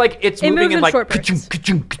it's moving moves in in like short bursts.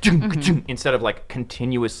 ka-chung, ka-chung, ka-chung, instead of like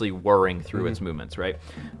continuously whirring through its movements, right?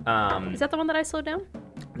 is that the one that I slowed down?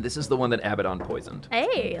 This is the one that Abaddon poisoned.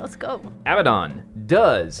 Hey, let's go. Abaddon,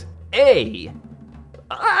 does a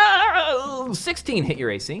 16 hit your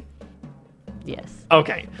AC? Yes.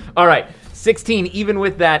 Okay. All right. 16, even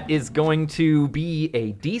with that, is going to be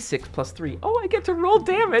a d6 plus 3. Oh, I get to roll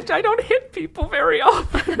damage. I don't hit people very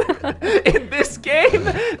often. In this game,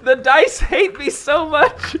 the dice hate me so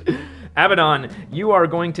much. Abaddon, you are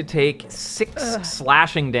going to take 6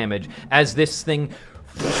 slashing damage as this thing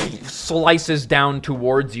slices down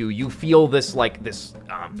towards you. You feel this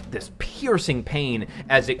this piercing pain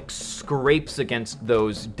as it scrapes against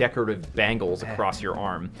those decorative bangles across your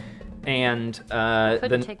arm. And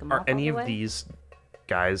Couldn't take 'em Are off any all the of way? these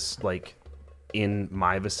guys like in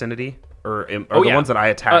my vicinity, or are Oh, the yeah. ones that I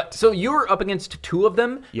attacked? So you're up against two of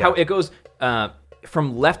them. Yeah. How it goes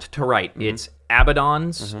from left to right. It's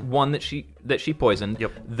Abaddon's one that she poisoned.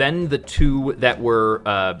 Yep. Then the two that were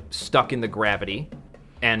stuck in the gravity,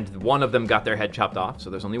 and one of them got their head chopped off. So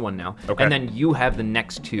there's only one now. Okay. And then you have the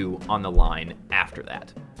next two on the line after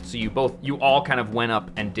that. So you all kind of went up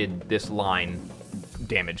and did this line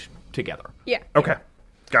damage together. Yeah. Okay,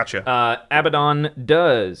 gotcha. Abaddon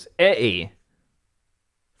does a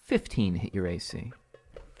 15 hit your AC.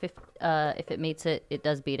 If it meets it, it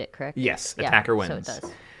does beat it, correct? Yes, Yeah, attacker So wins. it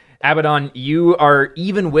does. Abaddon, you are,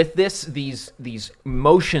 even with this, these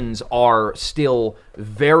motions are still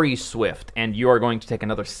very swift, and you are going to take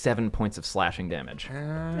another 7 points of slashing damage.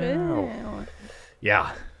 Ew.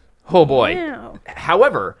 Yeah. Oh boy. Ew.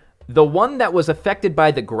 However, the one that was affected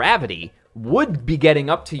by the gravity would be getting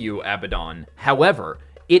up to you, Abaddon. However,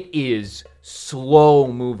 it is slow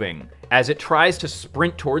moving. As it tries to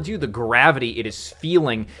sprint towards you, the gravity it is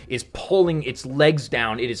feeling is pulling its legs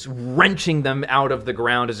down. It is wrenching them out of the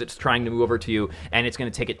ground as it's trying to move over to you, and it's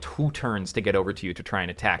going to take it 2 turns to get over to you to try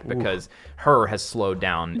and attack because her has slowed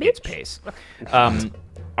down its pace.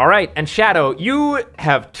 All right, and Shadow, you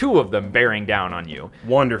have 2 of them bearing down on you.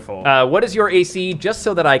 Wonderful. What is your AC, just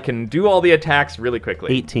so that I can do all the attacks really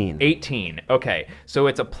quickly? 18. 18. Okay, so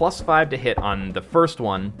it's a +5 to hit on the first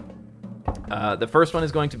one. The first one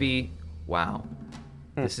is going to be, wow,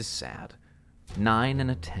 this is sad. 9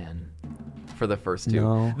 and a 10 for the first 2.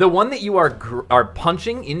 No. The one that you are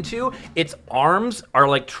punching into, its arms are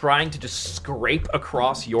like trying to just scrape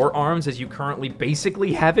across your arms as you currently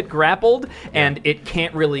basically have it grappled, and it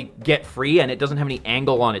can't really get free, and it doesn't have any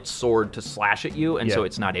angle on its sword to slash at you, and so Yeah.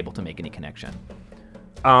 it's not able to make any connection.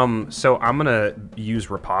 So I'm gonna use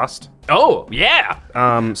Riposte. Oh, yeah!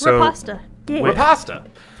 So Rapasta. Yeah. Rapasta.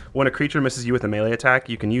 when a creature misses you with a melee attack,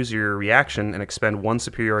 you can use your reaction and expend 1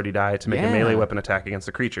 superiority die to make a melee Yeah. weapon attack against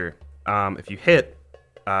the creature. If you hit,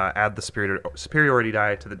 add the superiority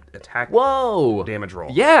die to the attack Whoa! damage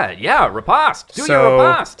roll. Yeah, riposte. Do So, your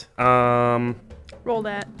riposte. Roll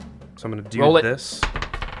that. So I'm gonna do Roll it. this.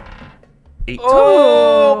 18.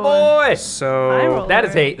 Oh boy! So I rolled That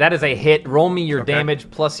is a hit. Roll me your damage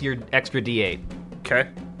plus your extra D8. okay.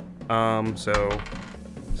 So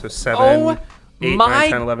 7, Oh 8, my 9,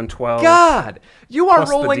 10, 11, 12. God, you are Plus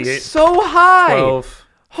the rolling D8. so high. 12,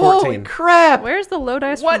 Holy 14. crap! Where's the low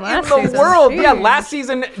dice What from in last the season? world? Yeah, Jeez. last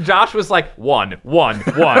season Josh was like 1, 1,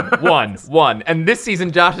 1, 1, 1, and this season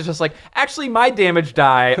Josh is just like, actually, my damage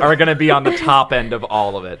die are going to be on the top end of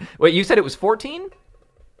all of it. Wait, you said it was 14?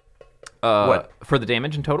 What? For the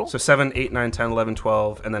damage in total? So 7, 8, 9, 10, 11,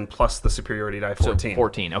 12, and then plus the superiority die, 14.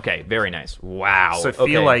 14. Okay, very nice. Wow. So I feel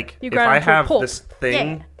okay. like You if got I him to a have pulp. this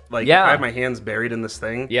thing, Yeah. like Yeah. if I have my hands buried in this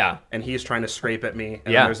thing, Yeah. and he's trying to scrape at me,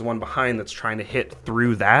 and Yeah. then there's the one behind that's trying to hit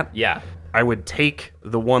through that, Yeah. I would take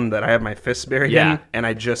the one that I have my fists buried Yeah. in, and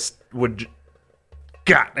I just would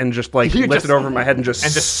and just like You lift just- it over my head and just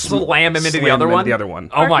slam him into the slam other him one. into the other one.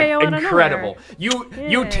 Oh my, RKO out of incredible! nowhere.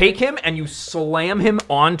 You Yeah. take him and you slam him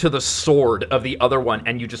onto the sword of the other one,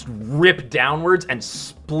 and you just rip downwards and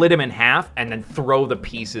split him in half, and then throw the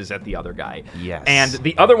pieces at the other guy. Yes. And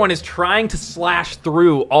the other one is trying to slash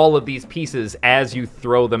through all of these pieces as you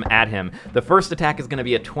throw them at him. The first attack is going to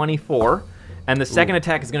be a 24. And the second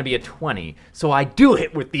attack is going to be a 20. So I do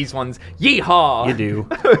hit with these ones. Yeehaw! You do.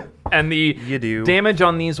 And the You do. damage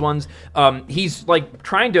on these ones, he's like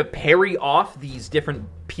trying to parry off these different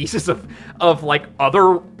pieces of like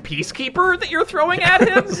other peacekeeper that you're throwing at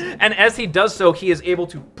him. And as he does so, he is able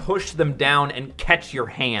to push them down and catch your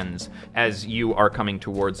hands as you are coming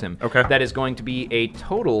towards him. Okay. That is going to be a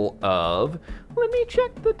total of, let me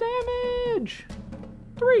check the damage.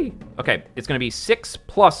 3. Okay, it's going to be 6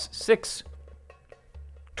 plus 6,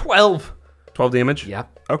 12. 12 damage? Yeah.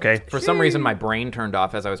 Okay. For some reason, my brain turned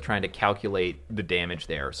off as I was trying to calculate the damage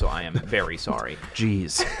there, so I am very sorry.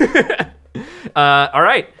 Jeez. All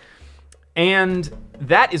right. And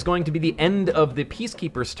that is going to be the end of the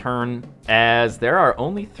Peacekeeper's turn, as there are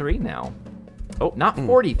only 3 now. Oh, not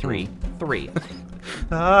 43. 3.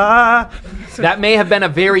 That may have been a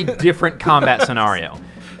very different combat scenario.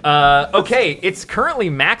 Okay, it's currently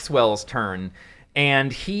Maxwell's turn,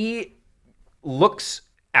 and he looks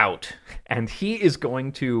out, and he's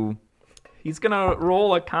gonna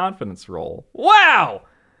roll a confidence roll. Wow!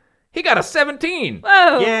 He got a 17.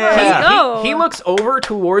 Whoa, Yeah. let's go. He looks over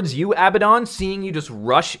towards you, Abaddon, seeing you just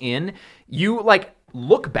rush in. You, like,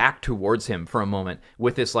 look back towards him for a moment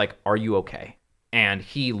with this, like, are you okay? And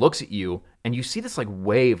he looks at you, and you see this, like,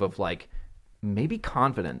 wave of, like, maybe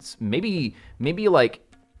confidence, maybe like,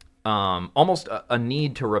 almost a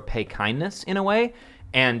need to repay kindness in a way.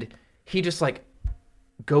 And he just, like,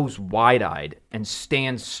 goes wide-eyed and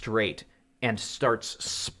stands straight and starts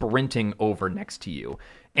sprinting over next to you.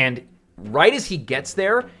 And right as he gets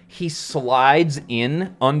there, he slides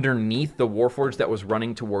in underneath the Warforged that was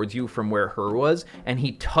running towards you from where her was, and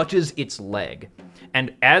he touches its leg.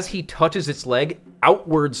 And as he touches its leg,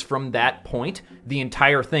 outwards from that point, the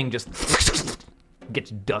entire thing just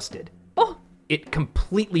gets dusted. Oh. It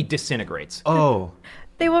completely disintegrates. Oh.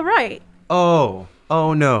 They were right. Oh.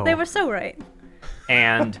 Oh no. They were so right.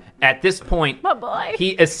 And at this point, My boy.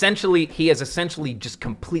 he has essentially just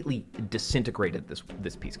completely disintegrated this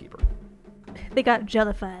peacekeeper. They got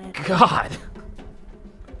jellified. God.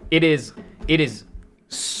 It is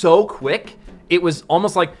so quick. It was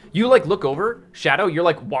almost like you like look over, Shadow, you're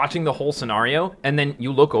like watching the whole scenario, and then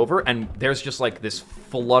you look over and there's just like this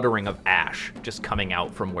fluttering of ash just coming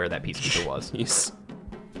out from where that peacekeeper was. Jeez.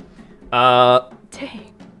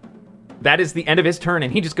 Dang. That is the end of his turn,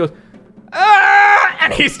 and he just goes, "Ah!"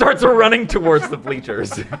 And he starts running towards the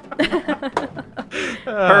bleachers.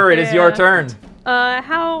 Her, it is your Yeah. turn.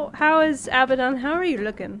 How is Abaddon? How are you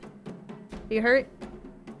looking? You hurt?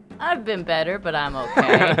 I've been better, but I'm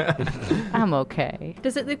okay. I'm okay.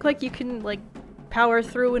 Does it look like you can like power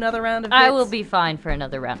through another round of hits? I will be fine for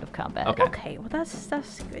another round of combat. Okay. Okay, well that's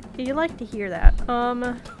good. You like to hear that.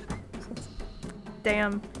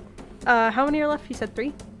 Damn. How many are left? You said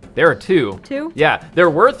 3? There are 2. 2? Yeah, there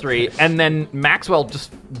were 3, and then Maxwell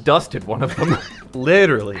just dusted one of them.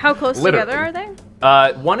 Literally. How close Literally. together are they?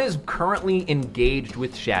 One is currently engaged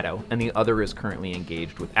with Shadow, and the other is currently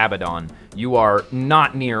engaged with Abaddon. You are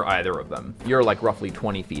not near either of them. You're like roughly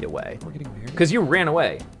 20 feet away. We're getting married. Because you ran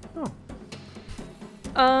away. Oh.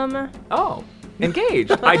 Oh,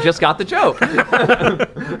 engaged. I just got the joke.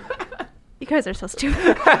 You guys are so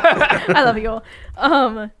stupid. I love you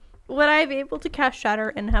all. Would I be able to cast Shatter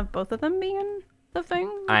and have both of them be in the thing?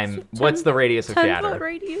 What's the radius of 10 Shatter? foot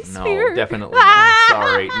radius No, sphere. definitely not.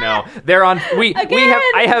 Sorry, no. They're on.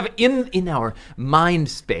 I have in our mind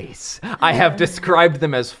space. I have described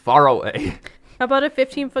them as far away. How about a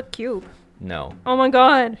 15-foot cube? No. Oh my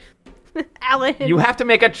god. Alan. You have to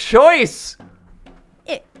make a choice.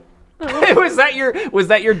 It. was that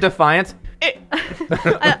your defiance?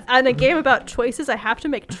 On a game about choices, I have to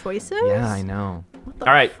make choices? Yeah, I know. What the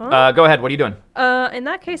All right, fuck? go ahead. What are you doing? In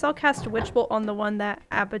that case, I'll cast Witch Bolt on the one that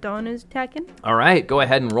Abaddon is attacking. All right, go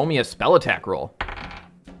ahead and roll me a spell attack roll.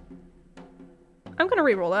 I'm gonna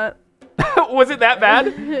reroll that. Was it that bad?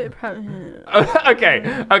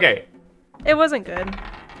 Okay. It wasn't good.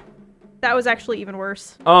 That was actually even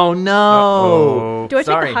worse. Oh no. Uh-oh. Do I take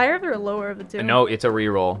Sorry. the higher or lower of the two? No, it's a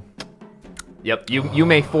reroll. Yep, you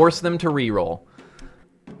may force them to reroll.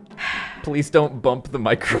 Please don't bump the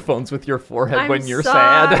microphones with your forehead I'm when you're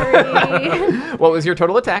sorry. sad. What was your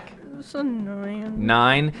total attack? It's annoying.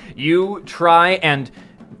 9. You try and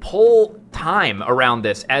pull time around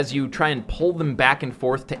this as you try and pull them back and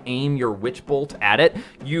forth to aim your witch bolt at it.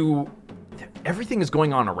 Everything is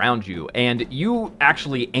going on around you, and you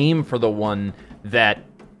actually aim for the one that,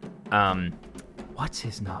 what's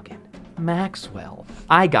his noggin? Maxwell.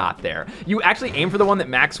 I got there. You actually aim for the one that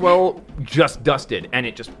Maxwell just dusted, and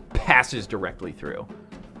it just passes directly through.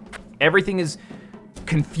 Everything is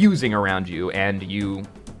confusing around you, and you,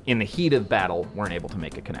 in the heat of battle, weren't able to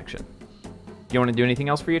make a connection. You want to do anything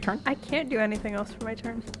else for your turn? I can't do anything else for my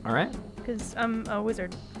turn All right. because I'm a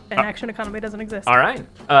wizard and action economy doesn't exist. All right.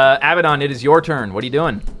 Abaddon, it is your turn. What are you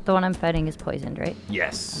doing? The one I'm fighting is poisoned, right?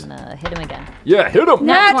 Yes. I'm gonna hit him again. Yeah, hit him.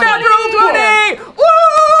 Nat 20. Natural 20! Woo!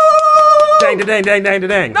 Dang, dang, dang, dang,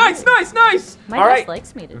 dang. Nice. My All dice right.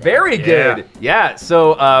 likes me today. Very good. Yeah,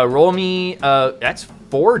 so roll me, that's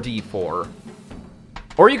 4d4.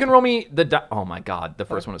 Or you can roll me the oh my god, the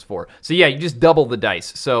first one is 4. So yeah, you just double the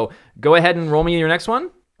dice. So go ahead and roll me your next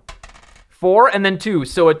one. 4 and then 2.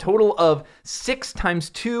 So a total of 6 times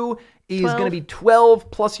 2 is 12. going to be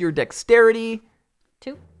 12 plus your dexterity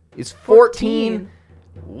 2. is 14.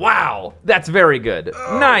 Wow, that's very good.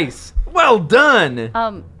 Nice. Well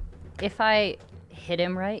done. If I hit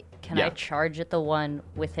him right, can Yeah. I charge at the one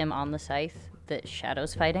with him on the scythe that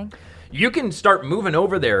Shadow's fighting? You can start moving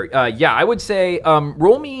over there. Yeah, I would say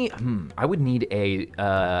roll me. I would need a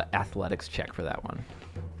athletics check for that one.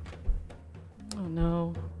 Oh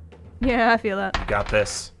no. Yeah, I feel that. Got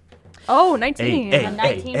this. Oh, 19. Hey, A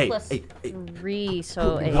 19 hey, plus hey, 3,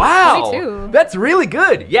 so a Wow, 22. that's really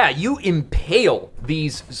good. Yeah, you impale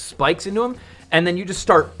these spikes into him, and then you just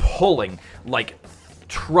start pulling like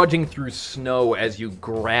trudging through snow as you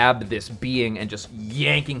grab this being and just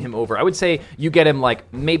yanking him over. I would say you get him like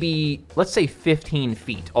maybe, let's say 15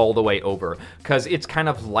 feet all the way over, because it's kind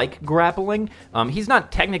of like grappling. He's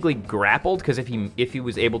not technically grappled, because if he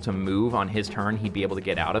was able to move on his turn, he'd be able to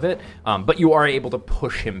get out of it. But you are able to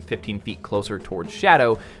push him 15 feet closer towards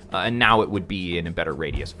Shadow, and now it would be in a better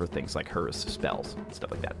radius for things like hers spells,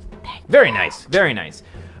 stuff like that. Very nice, very nice.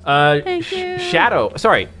 Thank you. Shadow,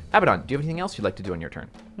 sorry, Abaddon, do you have anything else you'd like to do on your turn?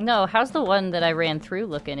 No, how's the one that I ran through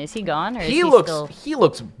looking? Is he gone, or is he still... He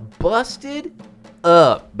looks busted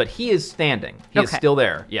up, but he is standing. He is Okay. still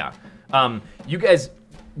there. Yeah. You guys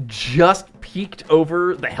just peeked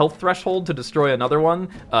over the health threshold to destroy another one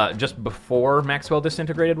just before Maxwell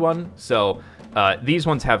disintegrated one. So these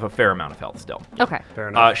ones have a fair amount of health still. Okay. Fair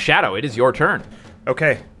enough. Shadow, it is your turn.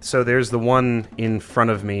 Okay, so there's the one in front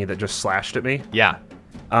of me that just slashed at me. Yeah.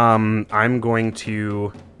 I'm going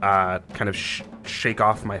to kind of shake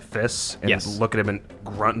off my fists and Yes. look at him and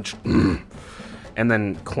grunt, and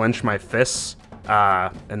then clench my fists,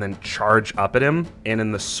 and then charge up at him. And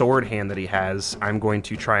in the sword hand that he has, I'm going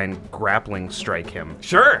to try and grappling strike him.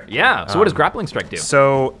 Sure. Yeah. So what does Grappling Strike do?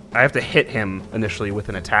 So I have to hit him initially with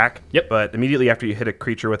an attack. Yep. But immediately after you hit a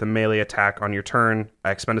creature with a melee attack on your turn,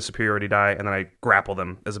 I expend a superiority die, and then I grapple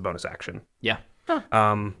them as a bonus action. Yeah.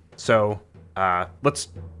 So let's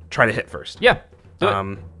try to hit first. Yeah. Do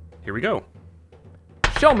it. Here we go.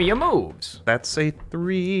 Show me your moves. That's a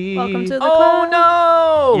 3. Welcome to the Oh, club.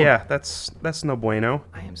 no. Yeah, that's no bueno.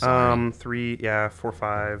 I am sorry. 3, 4,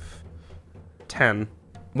 5, 10.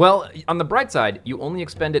 Well, on the bright side, you only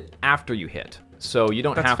expend it after you hit. So you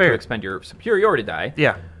don't That's have fair. to expend your superiority die.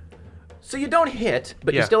 Yeah. So you don't hit,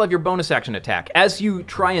 but you Yeah. still have your bonus action attack. As you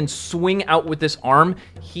try and swing out with this arm,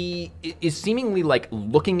 he is seemingly like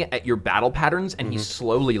looking at your battle patterns, and he's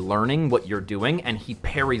slowly learning what you're doing, and he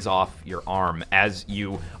parries off your arm as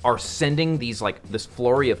you are sending this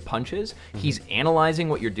flurry of punches. He's analyzing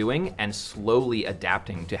what you're doing and slowly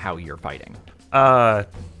adapting to how you're fighting.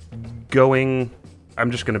 I'm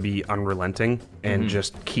just going to be unrelenting and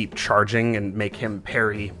just keep charging and make him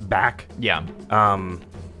parry back. Yeah.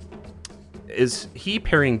 Is he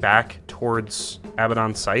parrying back towards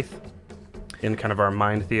Abaddon's scythe in kind of our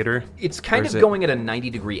mind theater? It's kind Or of is it- going at a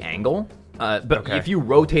 90-degree angle, but Okay. if you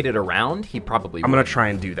rotate it around, he probably I'm would. going to try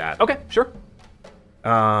and do that. Okay, sure.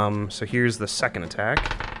 So here's the second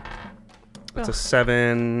attack. It's a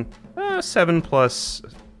 7. 7 plus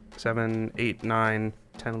 7, 8, 9,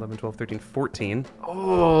 10, 11, 12, 13, 14.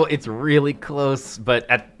 Oh, it's really close, but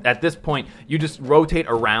at this point, you just rotate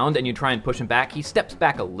around and you try and push him back. He steps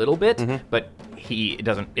back a little bit, but it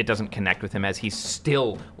doesn't connect with him as he's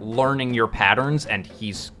still learning your patterns, and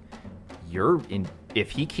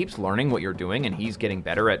if he keeps learning what you're doing and he's getting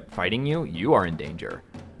better at fighting you, you are in danger.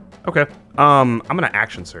 Okay. I'm going to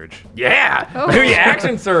action surge. Yeah! Do your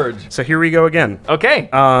action surge! So here we go again. Okay,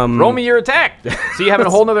 roll me your attack. So you have a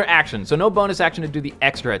whole nother action. So no bonus action to do the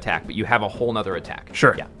extra attack, but you have a whole nother attack.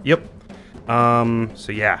 Sure. Yeah. Yep.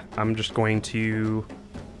 So yeah, I'm just going to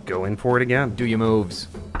go in for it again. Do your moves.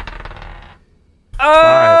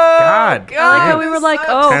 5. God. I like how we were like,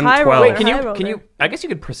 oh, 10, high 12. roller. Wait, can high you? roller. I guess you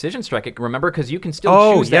could precision strike it. Remember, because you can still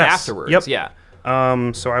Oh, choose that yes. afterwards. Yep. Yeah.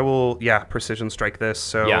 So I will, precision strike this.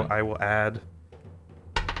 So Yeah. I will add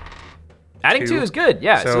Adding 2 is good.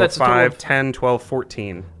 Yeah. So that's a 5, total of 10, 12,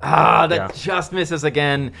 14. that Yeah. just misses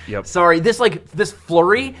again. Yep. Sorry. This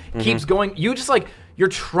flurry keeps going. You just you're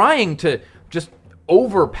trying to just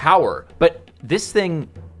overpower, but this thing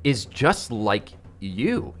is just like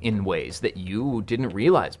you in ways that you didn't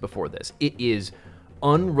realize before this. It is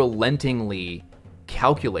unrelentingly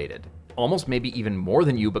calculated, almost maybe even more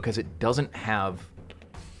than you, because it doesn't have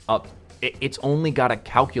it's only got a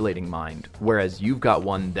calculating mind, whereas you've got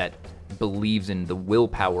one that believes in the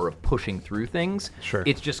willpower of pushing through things. Sure.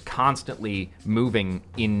 It's just constantly moving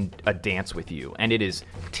in a dance with you, and it is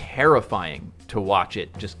terrifying to watch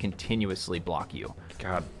it just continuously block you.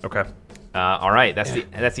 God. Okay. All right, that's the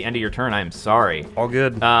end of your turn. I'm sorry. All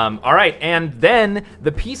good. All right, and then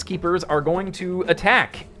the Peacekeepers are going to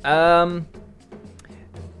attack.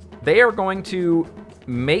 They are going to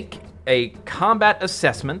make a combat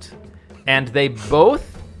assessment, and they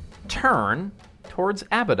both turn towards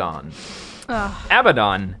Abaddon.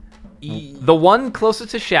 Abaddon, the one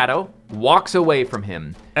closest to Shadow, walks away from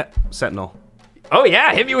him. Sentinel. Oh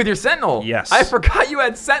yeah, hit me with your Sentinel. Yes. I forgot you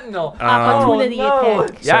had Sentinel. Opportunity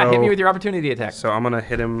attack. Yeah, hit So- me with your opportunity attack. So I'm going to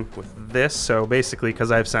hit him with this. So basically,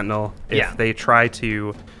 because I have Sentinel, if Yeah. they try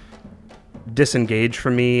to disengage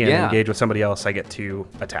from me and Yeah. engage with somebody else, I get to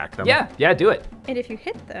attack them. Yeah, do it. And if you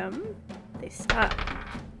hit them, they stop.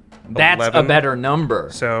 That's 11. a better number.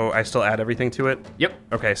 So I still add everything to it? Yep.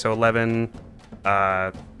 Okay, so 11,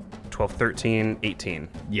 12, 13, 18.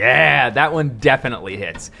 Yeah, that one definitely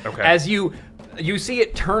hits. Okay. As you see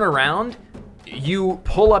it turn around, you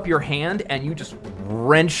pull up your hand and you just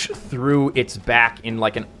wrench through its back in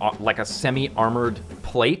like a semi-armored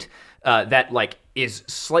plate that like is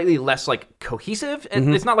slightly less like cohesive.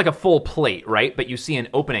 It's not like a full plate, right? But you see an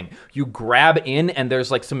opening. You grab in and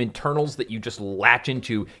there's like some internals that you just latch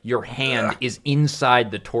into. Your hand is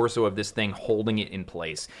inside the torso of this thing, holding it in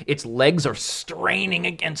place. Its legs are straining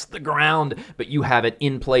against the ground, but you have it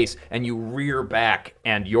in place and you rear back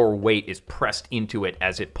and your weight is pressed into it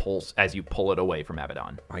as you pull it away from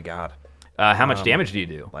Abaddon. My God. How much damage do you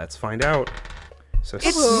do? Let's find out. So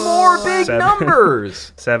It's more big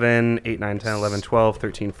numbers. 7, 8, 9, 10, 11, 12,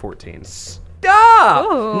 13, 14.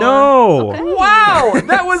 Stop! No! Wow,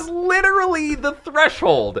 that was literally the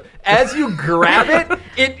threshold. As you grab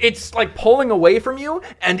it's like pulling away from you,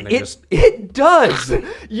 and it does.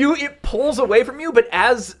 It pulls away from you, but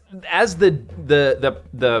as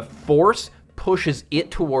the force pushes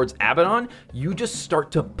it towards Abaddon, you just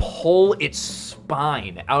start to pull its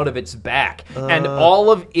spine out of its back, and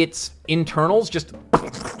all of its internals just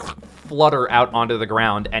flutter out onto the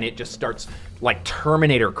ground, and it just starts like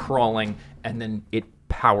Terminator crawling, and then it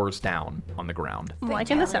powers down on the ground. I'm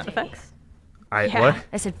liking the sound effects. What?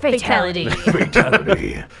 I said fatality.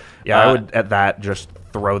 Fatality. Yeah, I would at that just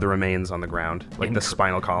throw the remains on the ground, like the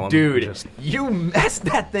spinal column. Dude, you messed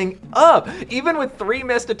that thing up. Even with 3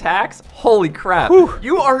 missed attacks, holy crap.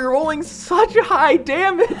 You are rolling such high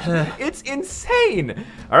damage. It's insane.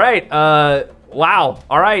 All right, wow.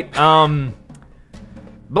 All right, bleh.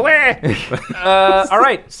 All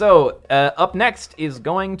right, so up next is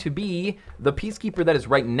going to be the Peacekeeper that is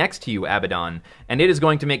right next to you, Abaddon, and it is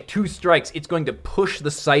going to make 2 strikes. It's going to push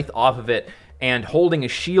the scythe off of it, and holding a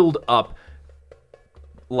shield up,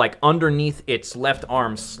 like underneath its left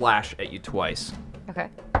arm, slash at you twice. Okay.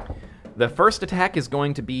 The first attack is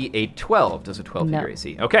going to be a 12. Does a 12 hit No. your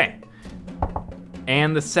AC? Okay.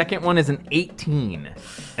 And the second one is an 18.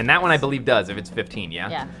 And that one I believe does, if it's 15, yeah?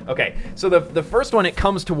 Yeah. Okay, so the first one, it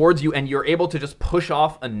comes towards you and you're able to just push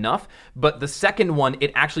off enough, but the second one,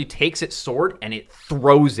 it actually takes its sword and it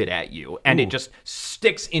throws it at you, and it just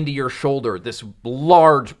sticks into your shoulder, this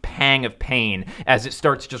large pang of pain as it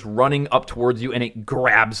starts just running up towards you, and it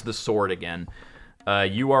grabs the sword again.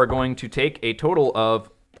 You are going to take a total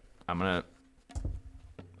of...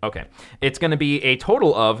 Okay. It's going to be a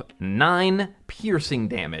total of 9 piercing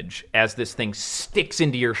damage as this thing sticks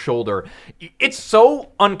into your shoulder. It's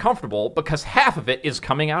so uncomfortable because half of it is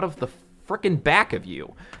coming out of the frickin' back of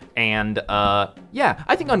you. And, yeah,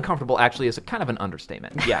 I think uncomfortable actually is kind of an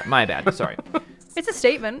understatement. Yeah, my bad. Sorry. It's a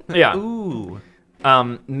statement. Yeah. Ooh.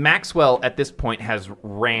 Maxwell at this point has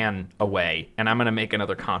ran away, and I'm going to make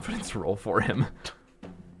another confidence roll for him.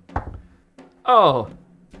 Oh,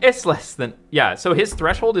 it's less than... Yeah, so his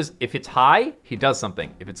threshold is if it's high, he does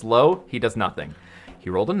something. If it's low, he does nothing. He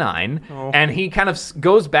rolled a 9, and he kind of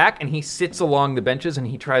goes back, and he sits along the benches, and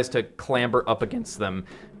he tries to clamber up against them,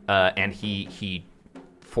 and he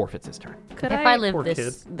forfeits his turn. If I live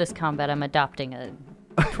this combat, I'm adopting a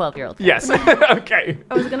 12-year-old. Yes. Okay.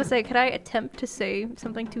 I was gonna say, could I attempt to say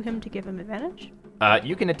something to him to give him advantage?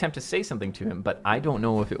 You can attempt to say something to him, but I don't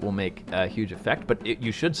know if it will make a huge effect, but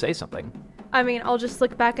you should say something. I mean, I'll just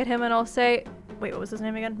look back at him and I'll say, wait, what was his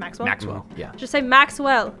name again? Maxwell? Maxwell, yeah. Just say,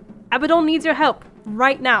 Maxwell, Abaddon needs your help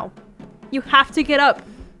right now. You have to get up.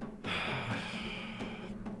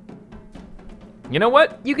 You know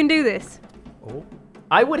what? You can do this.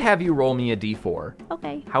 I would have you roll me a d4.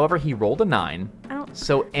 Okay. However, he rolled a 9. I don't...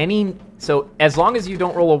 So as long as you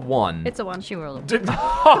don't roll a 1. It's a 1. She rolled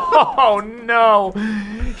Oh no!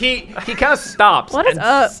 He kind of stops What is and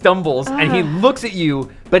up? stumbles, and he looks at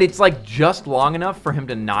you, but it's like just long enough for him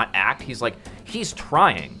to not act. He's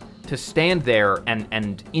trying to stand there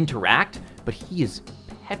and interact, but he is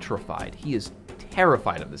petrified. He is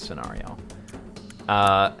terrified of this scenario.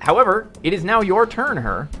 However, it is now your turn,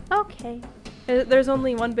 Her. Okay. There's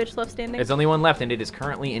only one bitch left standing? There's only one left, and it is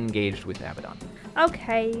currently engaged with Abaddon.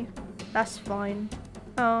 Okay. That's fine.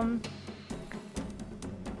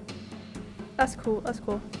 That's cool.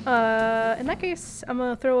 In that case, I'm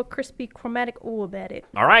gonna throw a crispy chromatic orb at it.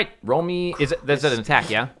 All right, roll me. That's an attack,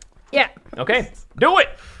 yeah? Yeah. Okay, do it.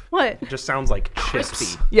 What? It just sounds like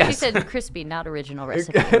chips. Yes. She said crispy, not original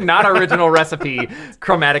recipe. Not original recipe.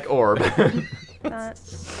 Chromatic orb.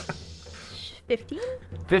 That's 15?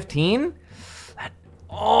 15. That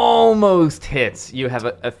almost hits. You have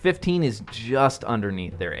a 15 is just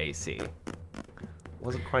underneath their AC.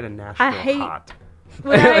 Wasn't quite a Nashville I hate- hot.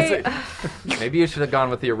 Would I... Maybe you should have gone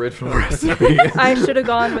with the original recipe. I should have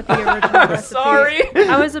gone with the original recipe. Sorry.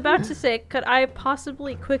 I was about to say, could I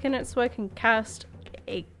possibly quicken it so I can cast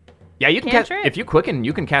a... Yeah, you can cast. Cantrip? If you quicken,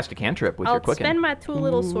 you can cast a cantrip with I'll your quicken. spend my 2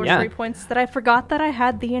 little sorcery Yeah. points that I forgot that I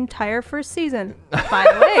had the entire first season. By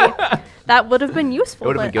the way, that would have been useful.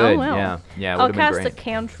 It would have been but good. Oh well. Yeah, it I'll would have cast been a great.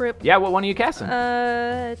 cantrip. Yeah, what one are you casting?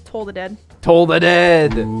 Toll the Dead. Toll the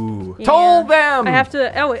dead. Ooh. Toll them. I have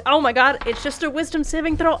to. Oh my God! It's just a wisdom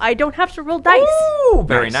saving throw. I don't have to roll dice. Ooh,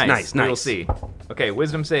 very Nice, nice. nice, We'll nice. see. Okay,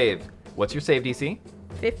 wisdom save. What's your save DC?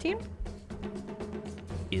 15.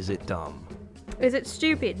 Is it dumb? Is it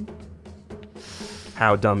stupid?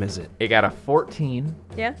 How dumb is it? It got a 14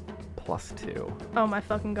 Yeah. plus 2. Oh my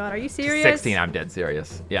fucking God! Are you serious? 16. I'm dead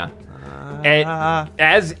serious. Yeah. And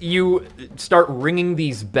as you start ringing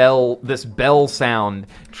this bell sound,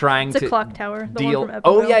 trying It's to a clock tower. The deal. one from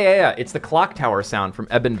Oh Ebenvale. yeah. It's the clock tower sound from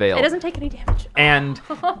Ebenvale. It doesn't take any damage. And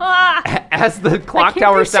as the clock can't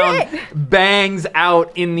tower do sound shit. bangs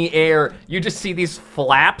out in the air, you just see these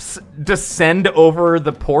flaps descend over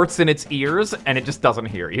the ports in its ears, and it just doesn't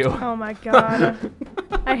hear you. Oh my God!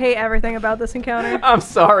 I hate everything about this encounter. I'm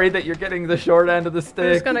sorry that you're getting the short end of the I'm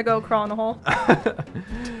stick. just gonna go crawl in the hole.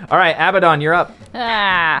 All right, Abaddon, you're up.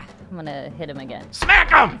 Ah, I'm gonna hit him again. Smack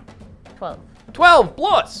him! 12. 12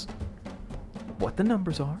 plus. What the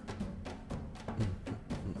numbers are?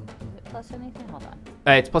 Plus anything? Hold on.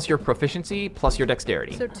 It's plus your proficiency, plus your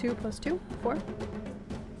dexterity. So 2 plus 2, 4.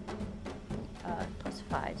 Plus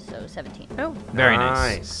 5, so 17. Oh. Very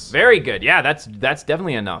nice. Nice. Very good. Yeah, that's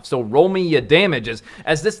definitely enough. So roll me your damage.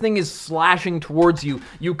 As this thing is slashing towards you,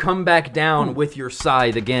 you come back down with your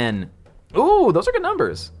scythe again. Ooh, those are good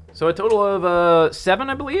numbers. So a total of 7,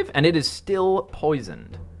 I believe, and it is still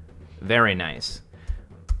poisoned. Very nice.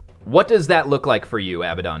 What does that look like for you,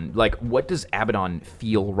 Abaddon? Like, what does Abaddon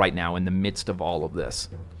feel right now in the midst of all of this?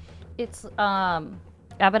 It's,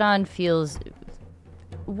 Abaddon feels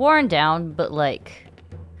worn down, but like,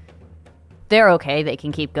 they're okay. They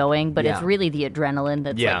can keep going, but it's Yeah. really the adrenaline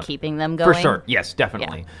that's Yeah. like keeping them going. For sure. Yes,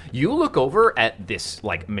 definitely. You look over at this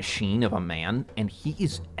like machine of a man, and he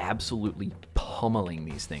is absolutely pummeling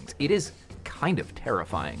these things. It is kind of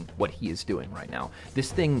terrifying what he is doing right now.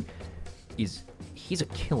 This thing he's a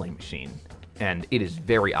killing machine, and it is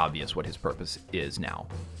very obvious what his purpose is now.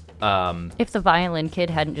 If the violin kid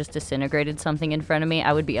hadn't just disintegrated something in front of me,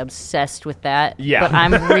 I would be obsessed with that. Yeah. But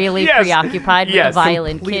I'm really Yes. preoccupied with Yes, the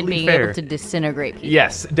violin kid completely being fair. able to disintegrate people.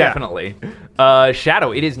 Yes, definitely.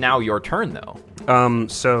 Shadow, it is now your turn though.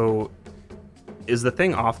 So is the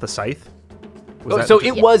thing off the scythe? Was that So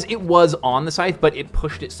just- it was on the scythe, but it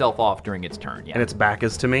pushed itself off during its turn. Yeah. and its back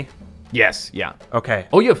is to me? Yes, yeah. Okay.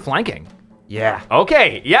 Oh, you have flanking. Yeah.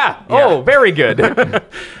 Okay, yeah. Oh, very good.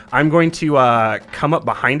 I'm going to come up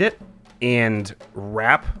behind it and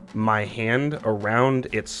wrap my hand around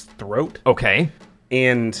its throat Okay.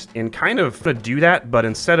 and kind of do that, but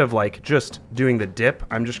instead of like just doing the dip,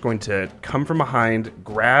 I'm just going to come from behind,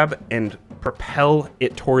 grab and propel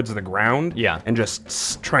it towards the ground, Yeah. and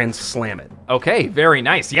just try and slam it. Okay, very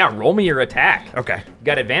nice. Yeah, roll me your attack. Okay.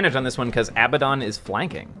 Got advantage on this one because Abaddon is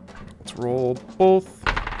flanking. Let's roll both.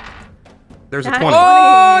 There's a Nat 20.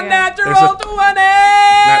 Oh, Yeah. natural There's a- 20!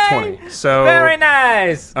 Nat 20. So Very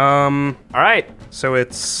nice. All right, so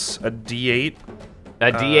it's a D8.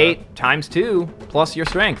 a D8 times 2 plus your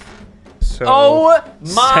strength. So Oh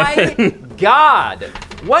my 7, God!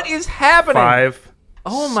 What is happening? 5.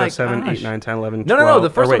 Oh so my 7, gosh. 8, 9, 10, 11, No, 12. no, no. The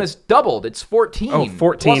first or wait, one is doubled. It's 14. Oh,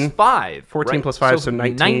 14. Plus 5. 14 right? plus 5, so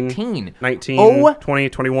 19. 19. 19, Oh. 20,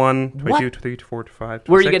 21, 22, What? 23, 24, 25, 26.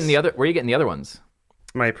 Where are you getting the other? Where are you getting the other ones?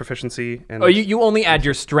 My proficiency and... Oh, you only add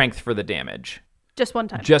your strength for the damage. Just one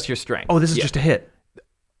time. Just your strength. Oh, this is Yeah. just a hit.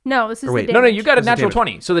 No, this is Or wait. the No, damage. you got a This is natural damage.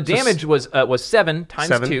 20. So the So damage was 7 times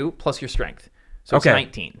 7? 2 plus your strength. So Okay. it's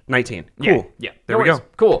 19. 19. Yeah, Cool. Yeah. There No we worries. go.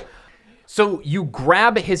 Cool. So you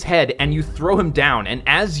grab his head and you throw him down, and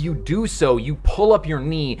as you do so, you pull up your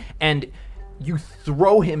knee and you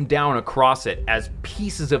throw him down across it as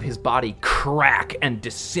pieces of his body crack and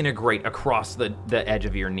disintegrate across the edge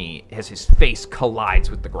of your knee as his face collides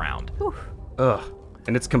with the ground. Ugh.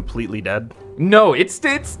 And it's completely dead. No, it's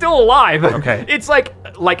still alive. Okay. It's like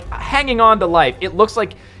hanging on to life. It looks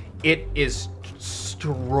like it is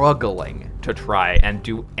struggling to try and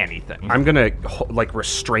do anything. I'm gonna like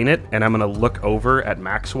restrain it, and I'm gonna look over at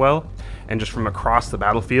Maxwell, and just from across the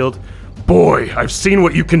battlefield, boy, I've seen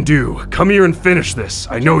what you can do. Come here and finish this.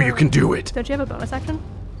 I know you can do it. Don't you have a bonus action?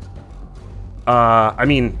 I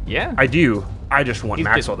mean, Yeah. I do. I just want He's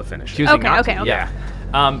Maxwell just to finish. choosing Okay, not to. okay, okay.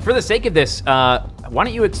 Yeah. For the sake of this, why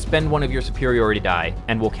don't you expend one of your superiority die,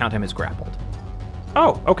 and we'll count him as grappled.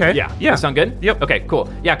 Oh, okay. Yeah. Yeah. Sound good? Yep. Okay,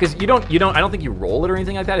 cool. Yeah, because you don't. I don't think you roll it or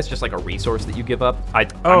anything like that. It's just like a resource that you give up. I'm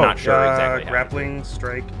not sure exactly. Grappling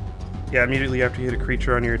strike. Yeah, immediately after you hit a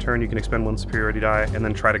creature on your turn, you can expend 1 superiority die and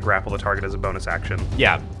then try to grapple the target as a bonus action.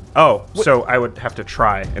 Yeah. Oh, so I would have to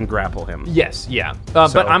try and grapple him. Yes, yeah.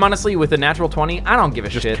 But I'm honestly, with a natural 20, I don't give a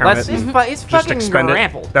shit. count It's it. fucking Just expend it.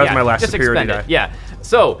 grappled. That was Yeah, my last just superiority expend it. die. Yeah.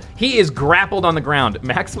 So he is grappled on the ground.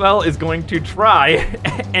 Maxwell is going to try,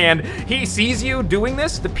 and he sees you doing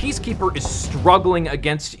this. The Peacekeeper is struggling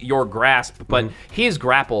against your grasp, but he is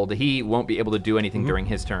grappled. He won't be able to do anything during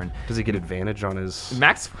his turn. Does he get advantage on his...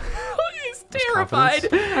 Maxwell is terrified.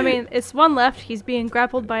 I mean, it's one left. He's being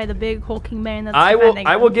grappled by the big hulking man that's I defending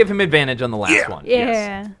will him. give him advantage on the last one.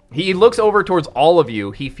 Yeah. Yes. He looks over towards all of you.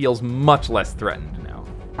 He feels much less threatened now.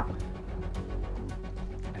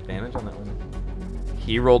 Advantage on that one.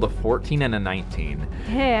 He rolled a 14 and a 19.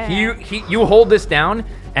 Yeah. You hold this down,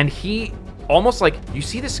 and he almost like you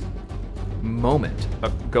see this moment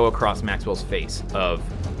go across Maxwell's face of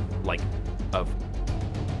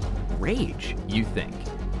rage. You think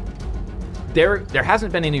there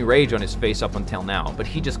hasn't been any rage on his face up until now, but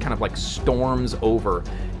he just kind of like storms over,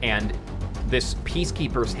 and this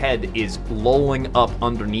Peacekeeper's head is lolling up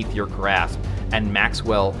underneath your grasp, and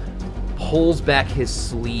Maxwell pulls back his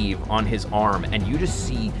sleeve on his arm, and you just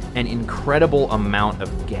see an incredible amount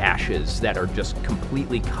of gashes that are just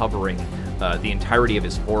completely covering the entirety of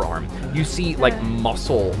his forearm. You see like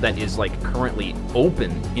muscle that is like currently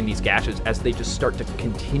open in these gashes as they just start to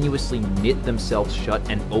continuously knit themselves shut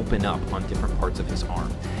and open up on different parts of his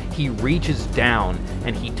arm. He reaches down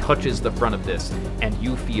and he touches the front of this, and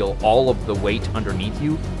you feel all of the weight underneath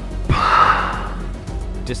you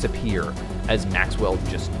disappear as Maxwell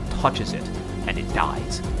just touches it, and it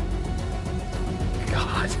dies.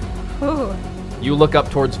 God. Ooh. You look up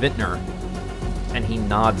towards Vintner, and he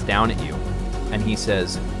nods down at you, and he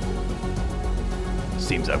says,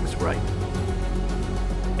 "Seems I was right."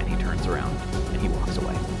 And he turns around, and he walks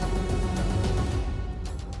away.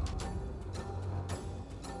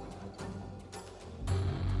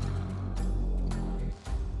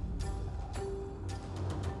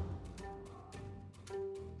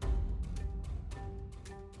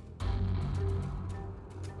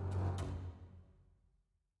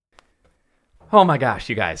 Oh my gosh,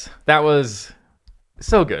 you guys. That was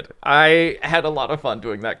so good. I had a lot of fun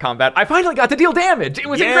doing that combat. I finally got to deal damage. It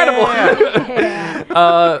was incredible.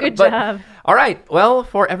 Good job. All right. Well,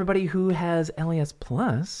 for everybody who has LAS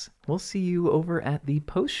Plus, we'll see you over at the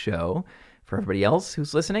post show. For everybody else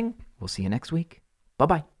who's listening, we'll see you next week.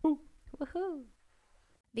 Bye-bye. Woohoo!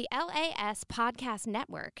 The LAS Podcast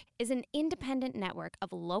Network is an independent network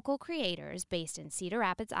of local creators based in Cedar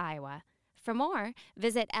Rapids, Iowa. For more,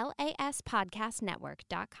 visit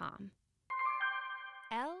laspodcastnetwork.com.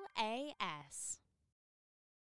 LAS.